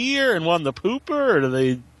the peer and one the pooper, or do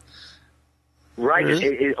they? Right,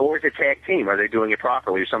 or is it tag team? Are they doing it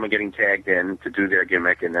properly? Is someone getting tagged in to do their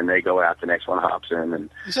gimmick, and then they go out, the next one hops in, and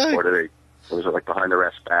exactly. Or is it like behind the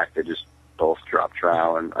ref's back? They just both drop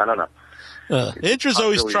trowel, and I don't know. Intra's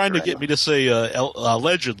always trying to get me to say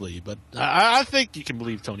allegedly, but I think you can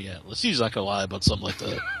believe Tony Atlas. He's not going to lie about something like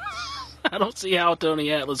that. I don't see how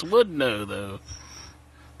Tony Atlas would know, though.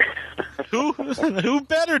 Who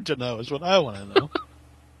better to know is what I want to know.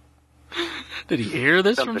 Did he hear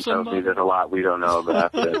this Something from somebody? Tells me there's a lot we don't know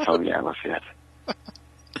about Tony Atlas yet.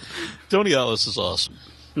 Tony Atlas is awesome.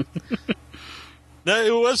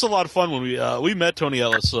 It was a lot of fun when we met Tony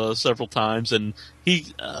Ellis several times, and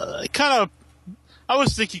he I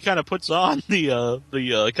always think he kind of puts on the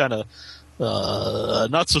kind of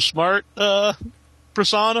not so smart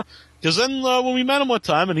persona. Because then when we met him one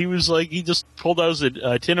time, and he was like, he just pulled out his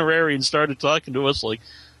itinerary and started talking to us like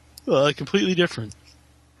completely different.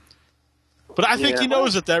 But I think he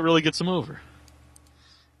knows that really gets him over.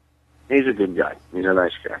 He's a good guy. He's a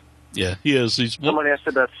nice guy. Yeah, he is. Someone asked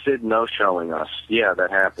about Sid no-showing us. Yeah, that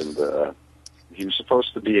happened. He was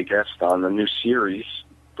supposed to be a guest on the new series,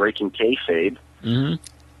 Breaking Kayfabe. Mm-hmm.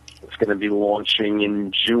 It's going to be launching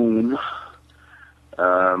in June,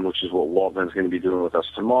 which is what Waltman's going to be doing with us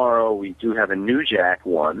tomorrow. We do have a New Jack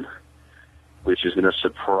one, which is going to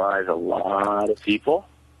surprise a lot of people.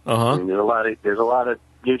 I mean, there's a lot of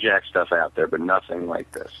New Jack stuff out there, but nothing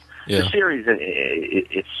like this. Yeah. The series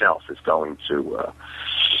itself is going to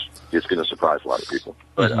surprise a lot of people.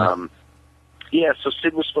 But so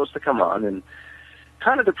Sid was supposed to come on, and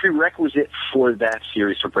kind of the prerequisite for that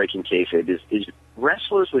series for Breaking Kayfabe is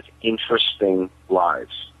wrestlers with interesting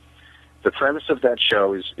lives. The premise of that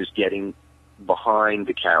show is getting behind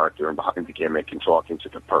the character and behind the gimmick and talking to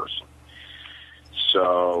the person.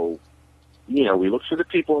 So, we look for the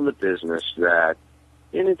people in the business that,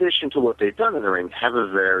 in addition to what they've done in the ring, have a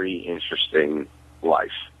very interesting life.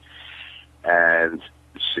 And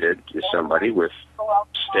Sid is somebody with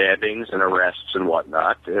stabbings and arrests and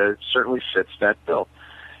whatnot. It certainly fits that bill.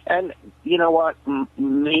 And you know what?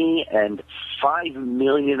 Me and 5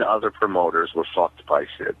 million other promoters were fucked by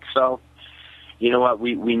Sid. So, you know what?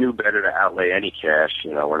 We knew better to outlay any cash.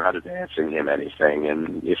 We're not advancing him anything.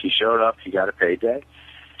 And if he showed up, he got a payday.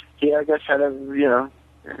 He, I guess, had a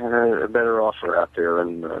better offer out there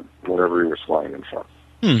than whatever he was flying in from.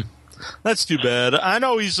 That's too bad. I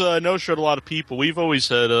know he's no-showed a lot of people. We've always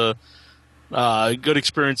had good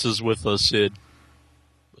experiences with Sid.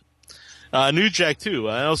 New Jack, too.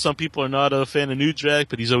 I know some people are not a fan of New Jack,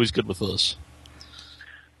 but he's always good with us.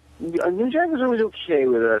 New Jack was always okay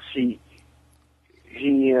with us.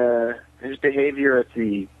 His behavior at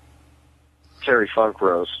the Terry Funk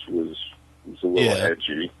roast was a little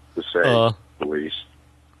edgy, to say the least.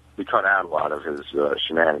 We cut out a lot of his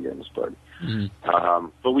shenanigans, but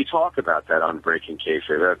we talk about that on Breaking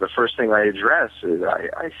Kayfabe. The first thing I address is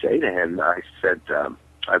I say to him, I said,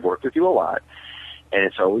 I've worked with you a lot, and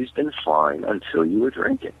it's always been fine until you were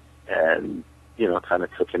drinking. And, kind of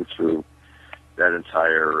took him through that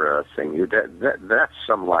entire thing. That's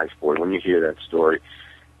some life, boy, when you hear that story.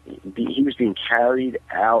 He was being carried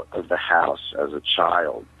out of the house as a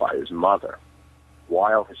child by his mother,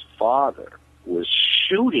 while his father was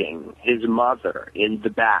shooting his mother in the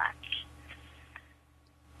back.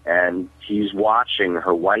 And he's watching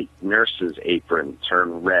her white nurse's apron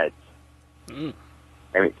turn red. I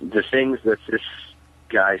mean, the things that this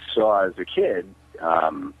guy saw as a kid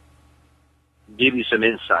give you some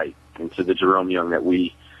insight into the Jerome Young that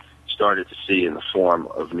we started to see in the form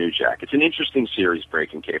of New Jack. It's an interesting series,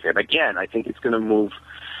 Breaking Kayfabe. Again, I think it's going to move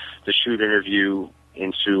the Shoot interview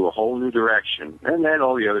into a whole new direction, and then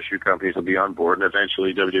all the other shoot companies will be on board, and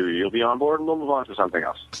eventually WWE will be on board, and we'll move on to something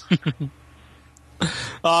else.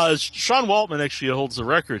 Sean Waltman actually holds the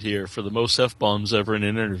record here for the most F-bombs ever in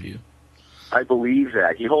an interview. I believe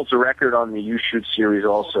that. He holds a record on the YOUShoot series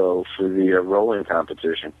also for the rolling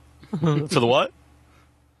competition. For the what?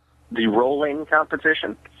 The rolling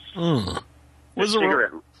competition. Was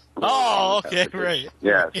cigarette? Oh, okay, right.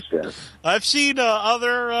 Yes. I've seen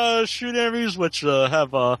other shoot interviews which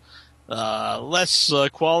have less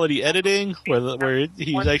quality editing, where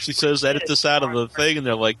he actually says, edit this out of the thing, and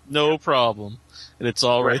they're like, no problem. And it's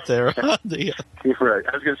all right there. Right.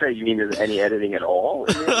 I was going to say, you mean there's any editing at all?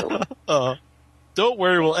 Don't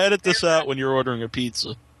worry, we'll edit this out when you're ordering a pizza.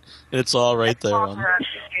 And it's all right there.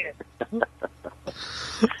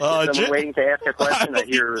 I'm waiting to ask a question. I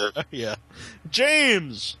hear. Yeah.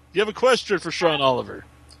 James, do you have a question for Sean Oliver?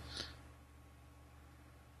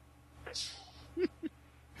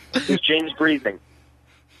 Is James breathing?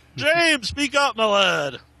 James, speak up, my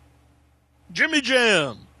lad. Jimmy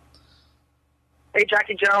Jam. Hey,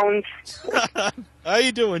 Jackie Jones. How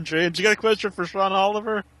you doing, James? You got a question for Sean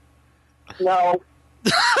Oliver? No.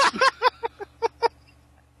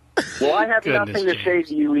 Well, I have nothing to say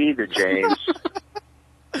to you either, James.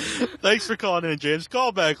 Thanks for calling in, James.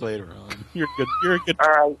 Call back later on. You're good. You're a good. All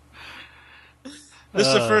right. This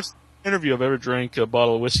is the first interview I've ever drank a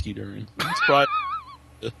bottle of whiskey during. It's probably.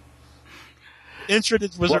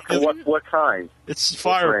 What kind? It's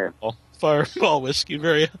Fireball. Fireball whiskey,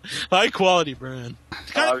 very high quality brand.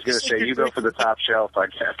 I was going to say, you go for the top shelf, I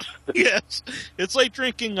guess. Yes, it's like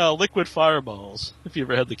drinking liquid Fireballs. If you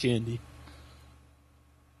ever had the candy.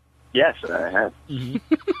 Yes, I have. Mm-hmm.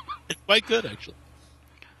 It's quite good, actually.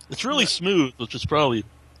 It's really smooth, which is probably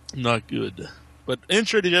not good. But,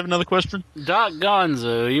 Intro, did you have another question? Doc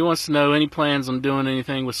Gonzo, he wants to know any plans on doing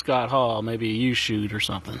anything with Scott Hall, maybe a YOUShoot or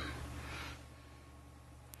something.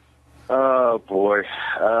 Oh, boy.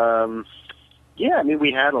 Yeah, I mean,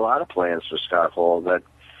 we had a lot of plans for Scott Hall that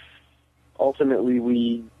ultimately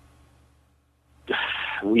we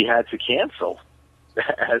had to cancel,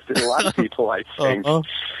 as did a lot of people, I think.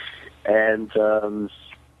 And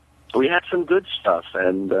we had some good stuff,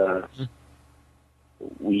 and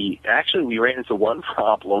we ran into one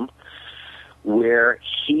problem where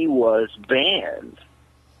he was banned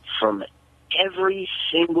from every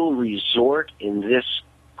single resort in this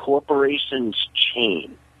corporation's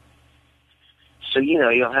chain. So,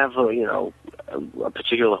 you'll have a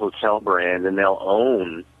particular hotel brand, and they'll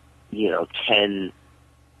own, 10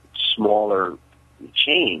 smaller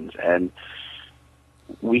chains, and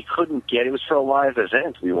we couldn't get, it was for a live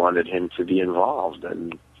event, we wanted him to be involved,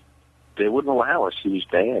 and they wouldn't allow us. He was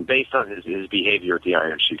banned based on his behavior at the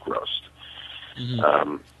Iron Sheik roast,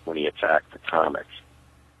 when he attacked the comic.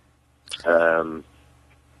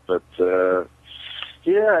 But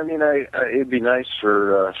Yeah, I mean, it'd be nice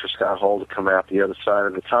for Scott Hall to come out the other side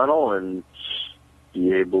of the tunnel and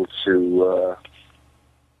be able to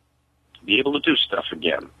do stuff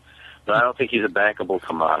again. But I don't think he's a bankable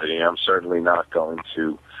commodity. I'm certainly not going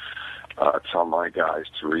to tell my guys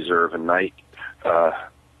to reserve a night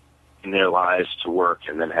in their lives to work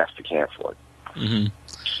and then have to cancel it. Mm-hmm.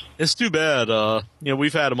 It's too bad.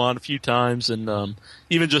 We've had him on a few times, and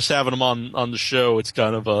even just having him on the show, it's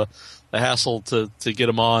kind of a hassle to get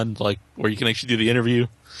him on, like where you can actually do the interview.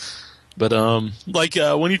 But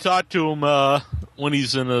when you talk to him when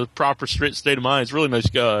he's in a proper state of mind, he's a really nice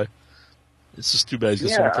guy. It's just too bad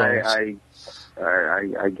he's got some problems.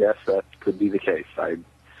 I guess that could be the case. I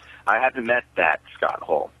haven't met that Scott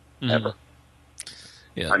Hall ever.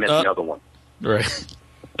 Yeah, I met the other one. Right.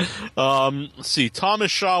 Let's see.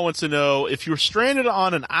 Thomas Shaw wants to know, if you were stranded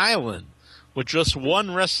on an island with just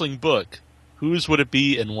one wrestling book, whose would it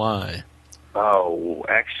be and why? Oh,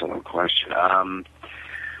 excellent question.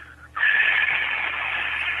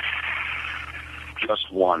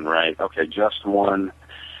 Just one, right? Okay, just one.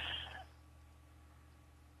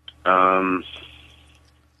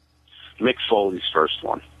 Mick Foley's first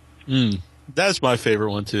one. That's my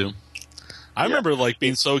favorite one too. I remember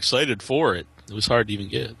being so excited for it. It was hard to even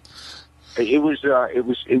get. It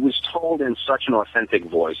was told in such an authentic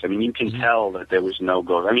voice. I mean, you can tell that there was no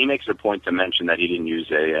go. I mean, he makes a point to mention that he didn't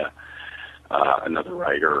use another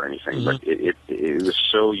writer or anything, but it was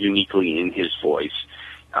so uniquely in his voice.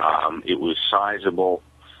 It was sizable,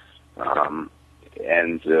 and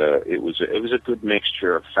it was a good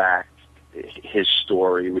mixture of fact, his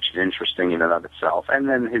story, which is interesting in and of itself, and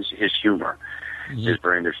then his humor. His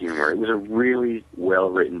brand of humor. It was a really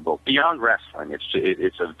well-written book. Beyond wrestling,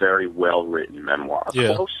 it's a very well-written memoir. A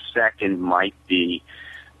close second might be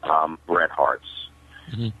Bret Hart's,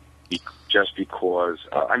 just because.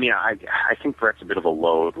 I think Bret's a bit of a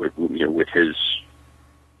load with his.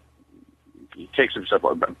 He takes himself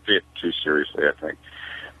a bit too seriously, I think,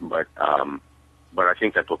 but I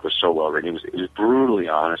think that book was so well-written. It was brutally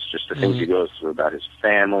honest, just the things he goes through about his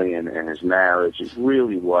family and his marriage. It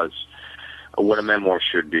really was what a memoir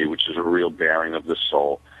should be, which is a real bearing of the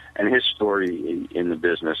soul. And his story in the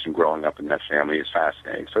business and growing up in that family is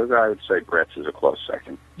fascinating. So I would say Bret's is a close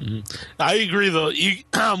second. I agree, though.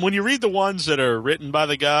 When you read the ones that are written by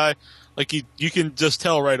the guy, you can just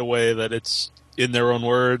tell right away that it's in their own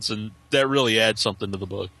words, and that really adds something to the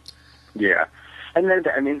book. Yeah. And then,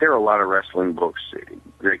 there are a lot of wrestling books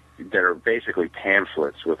that are basically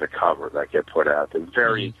pamphlets with a cover that get put out. They're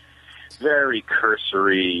very, very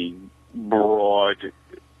cursory, broad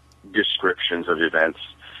descriptions of events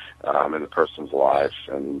in the person's life,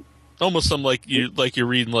 and almost some like you're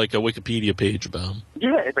reading a Wikipedia page about them.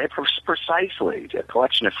 Yeah, precisely. A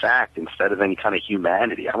collection of fact instead of any kind of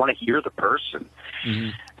humanity. I want to hear the person.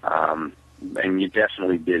 And you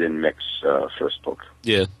definitely did in Mick's first book.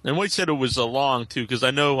 Yeah, and White said it was long too, because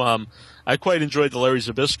I know I quite enjoyed the Larry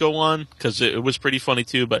Zbyszko one because it was pretty funny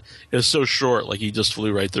too, but it was so short, he just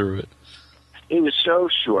flew right through it. It was so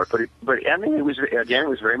short, but it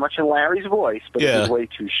was very much in Larry's voice, but it was way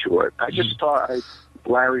too short. I just thought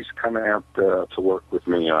Larry's coming out to work with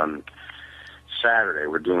me on Saturday.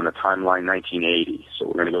 We're doing a Timeline 1980, so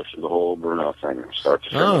we're going to go through the whole Bruno thing from start to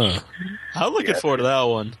finish. I'm looking forward to that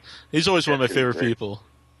one. He's always one of my favorite people.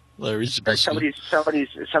 Larry's somebody's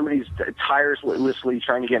tirelessly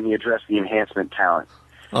trying to get me to address the enhancement talent.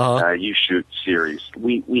 YouShoot series.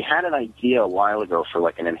 We had an idea a while ago for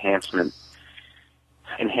an enhancement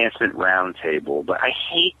roundtable, but I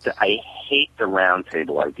hate the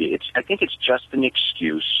roundtable idea. I think it's just an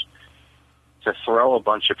excuse to throw a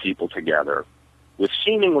bunch of people together with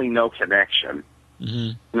seemingly no connection.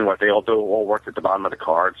 What they all do, all work at the bottom of the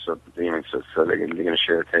card, so they're going to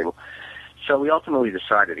share a table. So we ultimately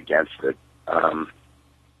decided against it.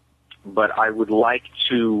 But I would like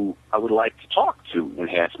to talk to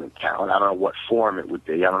enhancement talent. I don't know what form it would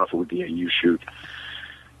be. I don't know if it would be a YouShoot.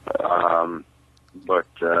 But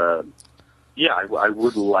I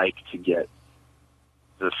would like to get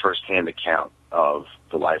the first-hand account of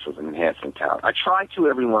the life of an enhancement talent. I try to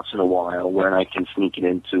every once in a while when I can sneak it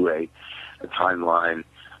into a Timeline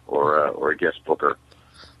or a guest booker.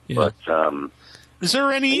 Yeah. But is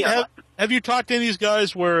there any? Have you talked to any of these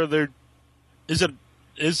guys where they're? Is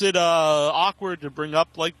it awkward to bring up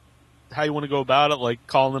how you want to go about it,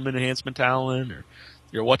 calling them an enhancement talent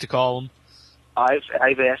or what to call them?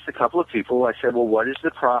 I've asked a couple of people. I said, well, what is the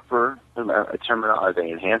proper term? Are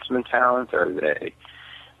they enhancement talent? Are they?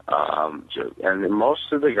 And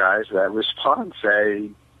most of the guys that respond say,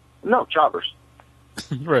 no, jobbers.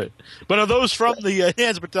 Right. But are those from the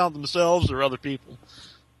enhancement talent themselves or other people?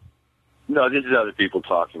 No, this is other people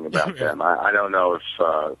talking about them. I don't know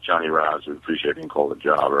if Johnny Rouse would appreciate being called a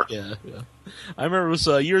jobber. Yeah. I remember it was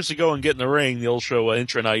years ago in Get in the Ring, the old show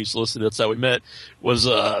Intra and I used to listen to. That's how we met. Was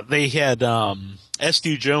they had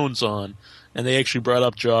S.D. Jones on, and they actually brought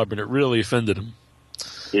up Job, and it really offended him.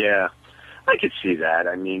 Yeah, I could see that.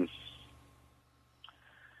 I mean,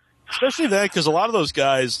 especially that because a lot of those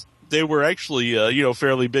guys, they were actually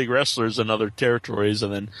fairly big wrestlers in other territories,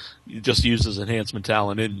 and then just used as enhancement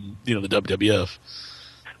talent in the WWF.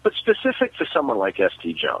 But specific to someone like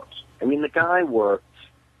S.D. Jones, I mean, the guy worked.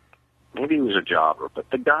 Maybe he was a jobber, but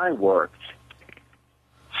the guy worked.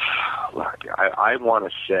 Look, I want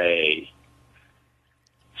to say,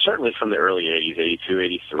 certainly from the early 80s, 82,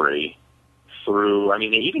 83, through, I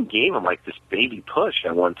mean, they even gave him like this baby push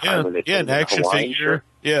at one time when they put an action figure. Shirt.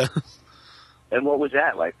 Yeah. And what was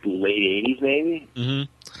that, like late 80s maybe? Mm-hmm.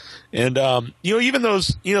 And, even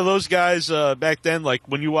those guys back then, like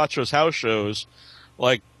when you watch those house shows,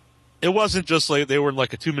 like, it wasn't just like they were in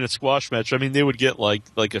like a 2-minute squash match. I mean, they would get like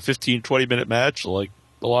a 15, 20-minute match, like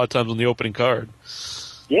a lot of times on the opening card.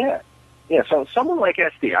 Yeah. So someone like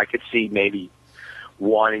SD, I could see maybe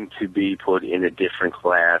wanting to be put in a different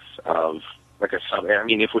class of like a sub. I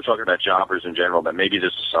mean, if we're talking about jobbers in general, then maybe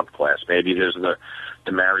there's a subclass. Maybe there's the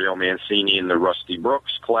Mario Mancini and the Rusty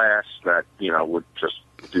Brooks class that would just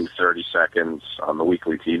do 30 seconds on the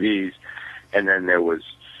weekly TVs, and then there was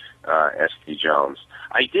S.D. Jones.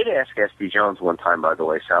 I did ask S.D. Jones one time, by the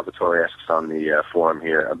way. Salvatore asks on the forum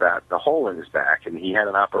here about the hole in his back, and he had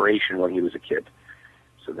an operation when he was a kid.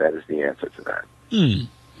 So that is the answer to that.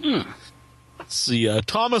 Let's see.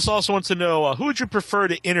 Thomas also wants to know, who would you prefer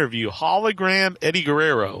to interview, Hologram Eddie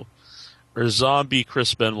Guerrero or Zombie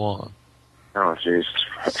Chris Benoit? Oh, Jesus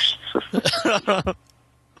Christ.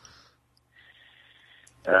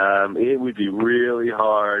 It would be really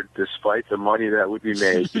hard, despite the money that would be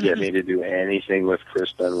made, to get me to do anything with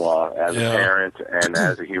Chris Benoit as a parent and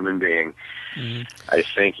as a human being. Mm-hmm. I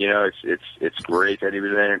think it's great that he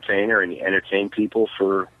was an entertainer and he entertained people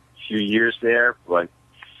for a few years there. But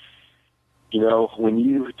when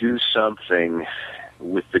you do something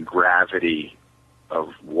with the gravity of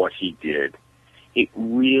what he did, it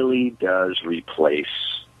really does replace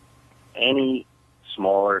any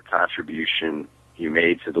smaller contribution you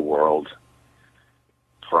made to the world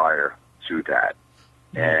prior to that.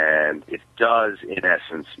 And it does, in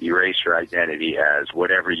essence, erase your identity as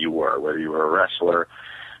whatever you were, whether you were a wrestler.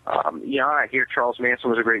 I hear Charles Manson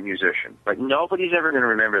was a great musician, but nobody's ever going to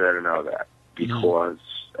remember that or know that because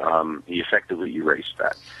he effectively erased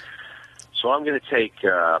that. So I'm going to take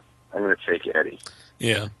Eddie.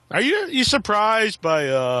 Yeah. Are you surprised by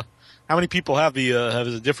how many people have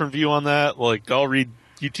a different view on that? Like, I'll read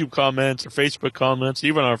YouTube comments or Facebook comments,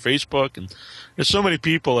 even on Facebook, and there's so many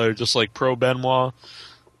people that are just like pro Benoit.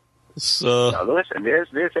 Now, listen, there's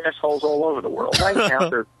assholes all over the world. I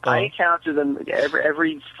encounter them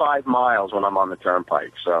every 5 miles when I'm on the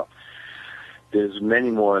turnpike. So there's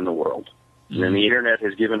many more in the world. And the internet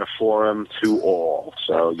has given a forum to all.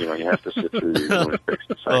 So, you have to sit through these lunatics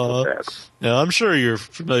and psychopaths. Yeah, I'm sure you're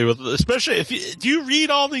familiar with it. Especially do you read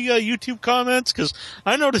all the YouTube comments? Because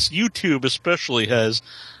I noticed YouTube especially has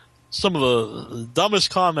some of the dumbest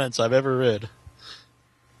comments I've ever read.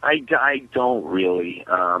 I don't really.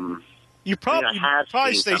 You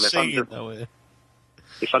probably stay sane that way.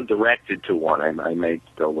 If I'm directed to one, I may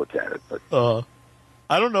go look at it. But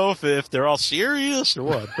I don't know if they're all serious or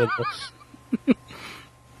what, but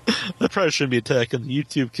I probably shouldn't be attacking the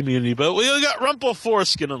YouTube community. But we got Rumple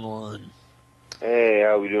Foreskin on the line. Hey,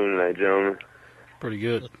 how we doing tonight, gentlemen? Pretty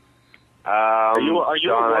good. Are you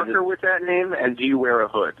a worker with that name, and do you wear a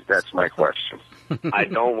hood? That's my question. I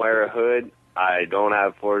don't wear a hood. I don't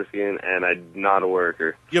have foreskin, and I'm not a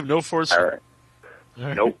worker. You have no foreskin? All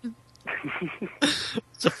right. Nope.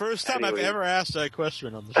 It's the first time I've ever asked that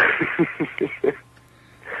question on the show.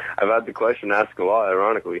 I've had the question asked a lot,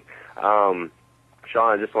 ironically. Sean,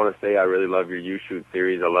 I just want to say I really love your YOUShoot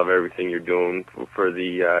series. I love everything you're doing for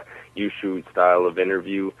the YOUShoot style of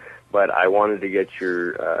interview. But I wanted to get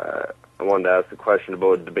I wanted to ask a question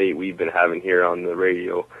about a debate we've been having here on the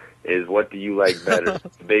radio. Is what do you like better,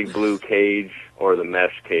 the big blue cage or the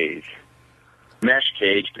mesh cage? Mesh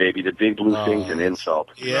cage, baby. The big blue thing's an insult.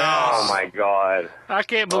 Yes. Oh, my God. I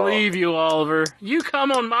can't believe you, Oliver. You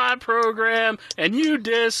come on my program and you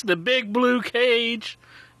diss the big blue cage.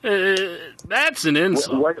 That's an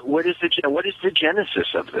insult. What is the genesis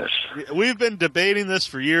of this? We've been debating this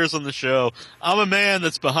for years on the show. I'm a man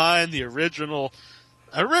that's behind the original.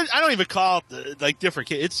 I don't even call it different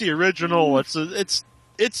cage. It's the original.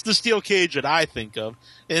 It's the steel cage that I think of,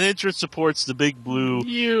 and Interest supports the big blue.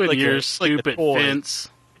 You and your stupid fence.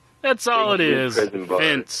 That's all it is.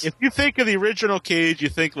 Vince. If you think of the original Cage, you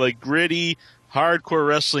think like gritty, hardcore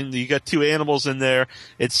wrestling. You got two animals in there.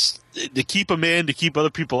 It's to keep them in, to keep other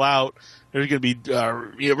people out. They're going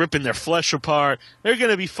to be ripping their flesh apart. They're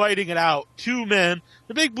going to be fighting it out. Two men.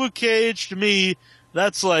 The Big Blue Cage, to me,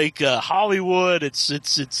 that's like Hollywood.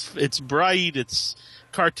 It's bright. It's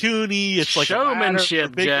cartoony. It's like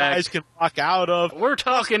showmanship. Big Jack. guys can walk out of. We're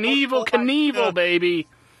talking Evel Knievel, baby.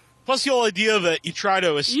 Plus the whole idea that you try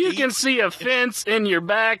to escape. You can see a fence in your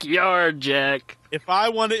backyard, Jack.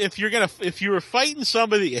 If you were fighting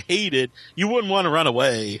somebody that you hated, you wouldn't want to run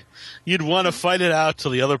away. You'd want to fight it out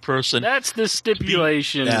till the other person. That's the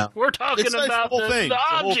stipulation. We're talking about the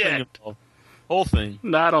object. Whole thing.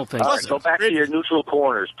 No, I don't think so. All right, go back to your neutral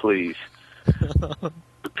corners, please.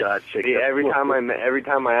 God, see, every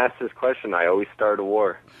time I ask this question, I always start a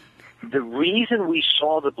war. The reason we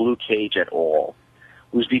saw the Blue Cage at all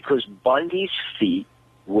was because Bundy's feet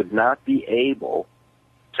would not be able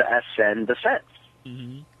to ascend the fence.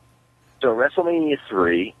 Mm-hmm. So WrestleMania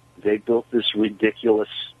 3, they built this ridiculous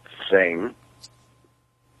thing,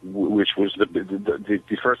 which was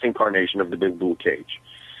the first incarnation of the Big Blue Cage.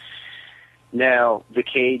 Now, the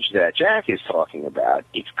cage that Jack is talking about,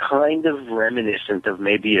 it's kind of reminiscent of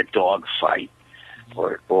maybe a dog fight,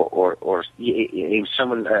 or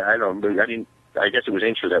someone, I don't know, I guess it was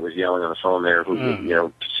Incher that was yelling on the phone there,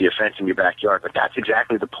 to see a fence in your backyard, but that's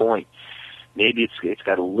exactly the point. Maybe it's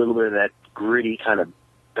got a little bit of that gritty kind of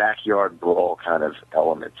backyard brawl kind of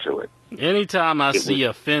element to it. Anytime I see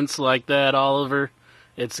a fence like that, Oliver,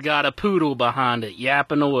 it's got a poodle behind it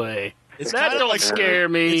yapping away. That don't scare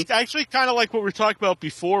me. It's actually kind of like what we were talking about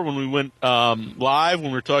before when we went live,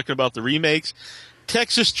 when we were talking about the remakes.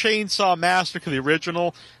 Texas Chainsaw Massacre, the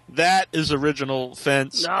original, that is original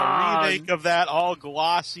fence. A remake of that, all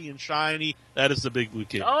glossy and shiny, that is the Big Blue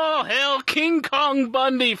Cage. Oh, hell, King Kong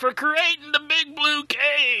Bundy for creating the Big Blue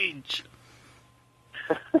Cage.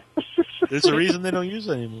 There's a reason they don't use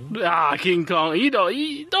it anymore. King Kong,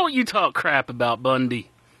 don't you talk crap about Bundy.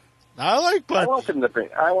 I like Bundy. I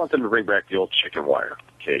want them to bring back the old chicken wire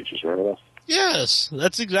cages, remember that? Yes,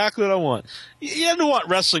 that's exactly what I want. You don't want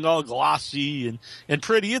wrestling all glossy and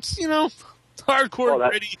pretty. It's, hardcore,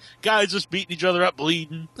 pretty guys just beating each other up,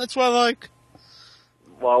 bleeding. That's what I like.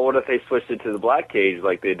 Well, what if they switched it to the black cage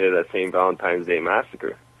like they did at St. Valentine's Day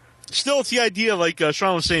Massacre? Still, it's the idea, like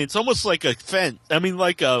Sean was saying, it's almost like a fence. I mean,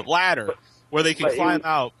 like a ladder where they can climb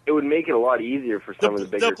out. It would make it a lot easier for some of the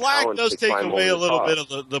bigger The black does take away a little bit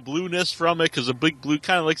of the blueness from it, because the Big Blue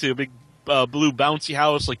kind of looks like a big blue bouncy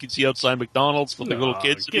house like you'd see outside McDonald's for the little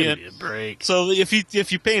kids to be in. Give me a break. So if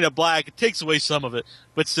you paint it black, it takes away some of it.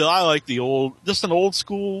 But still, I like just an old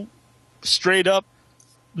school, straight up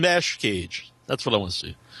mesh cage. That's what I want to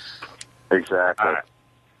see. Exactly. All right.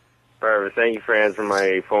 Forever. Thank you for answering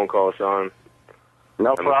my phone call, Sean.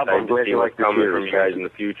 No problem. I'm glad you like coming from you guys in the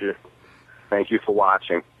future. Thank you for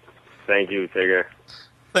watching. Thank you. Take care.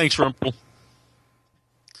 Thanks, Rumple.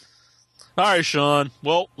 All right, Sean.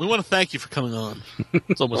 Well, we want to thank you for coming on.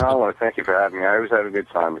 I want to thank you for having me. I always have a good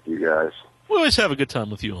time with you guys. We always have a good time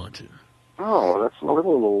with you on, too. Oh, that's a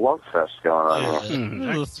little love fest going on here. A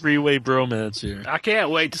little three-way bromance here. I can't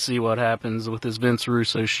wait to see what happens with this Vince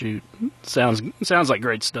Russo shoot. Sounds like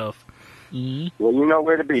great stuff. Mm-hmm. Well, you know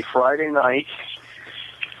where to be. Friday night.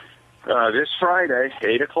 This Friday,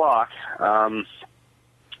 8 o'clock.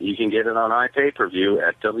 You can get it on iPPV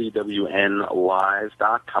at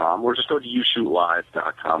wwnlive.com, or just go to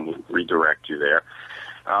YouShootLive.com. We'll redirect you there.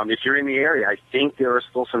 If you're in the area, I think there are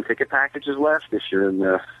still some ticket packages left. If you're in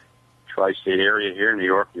the tri-state area here, New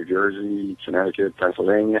York, New Jersey, Connecticut,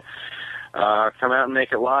 Pennsylvania, come out and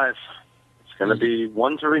make it live. It's going to be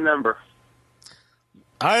one to remember.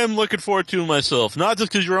 I am looking forward to it myself. Not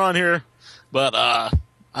just because you're on here, but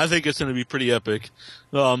I think it's going to be pretty epic.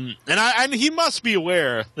 And he must be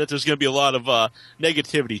aware that there's going to be a lot of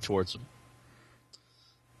negativity towards him.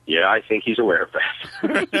 Yeah, I think he's aware of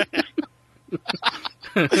that.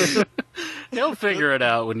 He'll figure it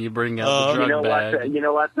out when you bring out the drug bag. You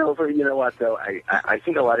know what, though? I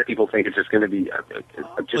think a lot of people think it's just going to be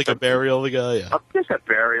just a burial of the guy. Yeah. Just a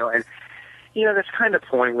burial, and that's kind of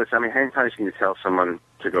pointless. I mean, how many times can you tell someone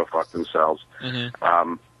to go fuck themselves?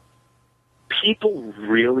 Mm-hmm. People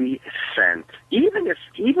really sent, even if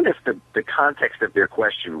the context of their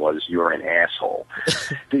question was you're an asshole,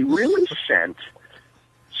 they really sent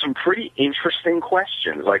some pretty interesting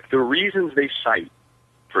questions. Like the reasons they cite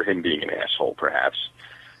for him being an asshole, perhaps,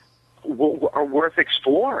 are worth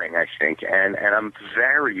exploring, I think. And I'm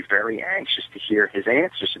very, very anxious to hear his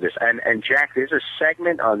answers to this. And Jack, there's a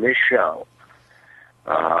segment on this show.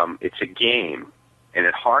 It's a game, and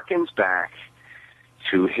it harkens back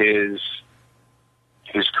to his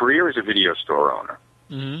career as a video store owner.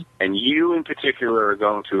 Mm-hmm. And you in particular are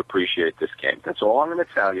going to appreciate this game. That's all I'm going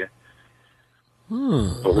to tell you.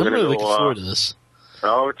 But we're really looking forward to this.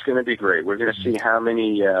 Oh, it's going to be great. We're going to see how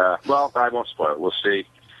many, well, I won't spoil it. We'll see.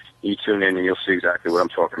 You tune in and you'll see exactly what I'm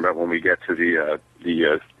talking about when we get to the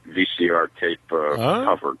VCR tape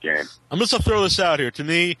cover game. I'm just going to throw this out here. To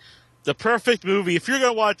me, the perfect movie, if you're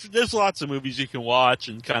going to watch, there's lots of movies you can watch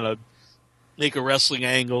and kind of make a wrestling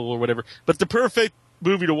angle or whatever. But the perfect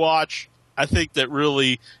movie to watch, I think, that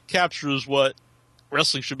really captures what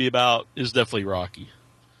wrestling should be about is definitely Rocky.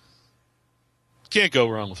 Can't go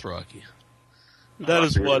wrong with Rocky. That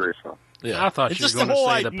is what. Yeah, I thought you were going to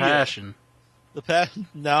say The Passion. The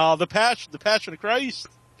Passion of Christ.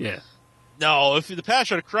 Yeah. No, if the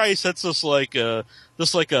Passion of Christ, that's just like a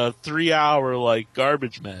 3-hour like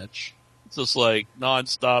garbage match. It's just like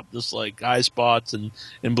nonstop, just like eye spots and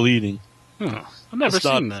bleeding. I've never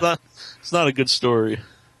seen that. It's not a good story.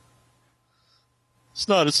 It's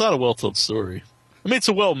not a well told story. I mean, it's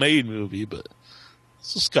a well made movie, but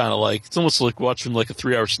it's just kind of like, it's almost like watching like a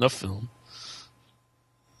 3-hour snuff film.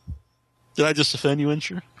 Did I just offend you,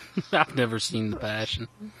 Incher? I've never seen The Passion.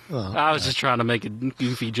 I was just trying to make a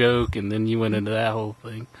goofy joke, and then you went into that whole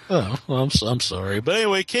thing. Oh, well, I'm sorry. But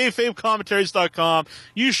anyway, KayfabeCommentaries.com,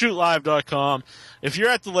 YOUShootLive.com. If you're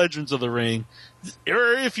at the Legends of the Ring,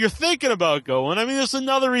 or if you're thinking about going, I mean, there's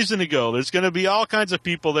another reason to go. There's going to be all kinds of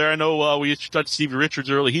people there. I know we touched Stevie Richards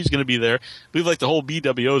early. He's going to be there. I believe like the whole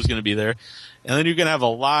BWO is going to be there. And then you're going to have a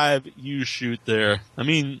live YOUShoot there. I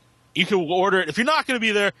mean, you can order it. If you're not going to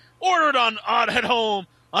be there, order it on at home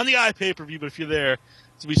on the iPPV. But if you're there,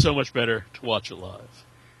 it's going to be so much better to watch it live.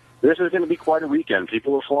 This is going to be quite a weekend.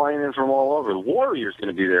 People are flying in from all over. The Warrior's going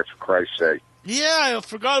to be there, for Christ's sake. Yeah, I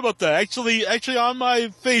forgot about that. Actually, on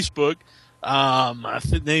my Facebook,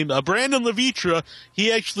 named Brandon Levitra, he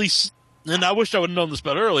actually, and I wish I would have known this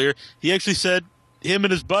about earlier, he actually said him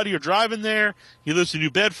and his buddy are driving there. He lives in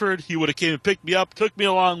New Bedford. He would have came and picked me up, took me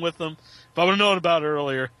along with him. If I would have known about it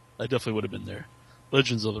earlier, I definitely would have been there.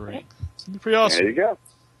 Legends of the Ring. It's pretty awesome. There you go.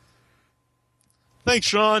 Thanks,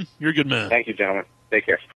 Sean. You're a good man. Thank you, gentlemen. Take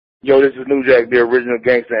care. Yo, this is New Jack, the original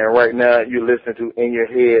gangster, and right now you're listening to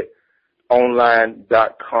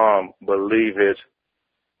InYourHeadOnline.com. Believe it.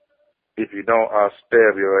 If you don't, I'll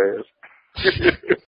stab your ass.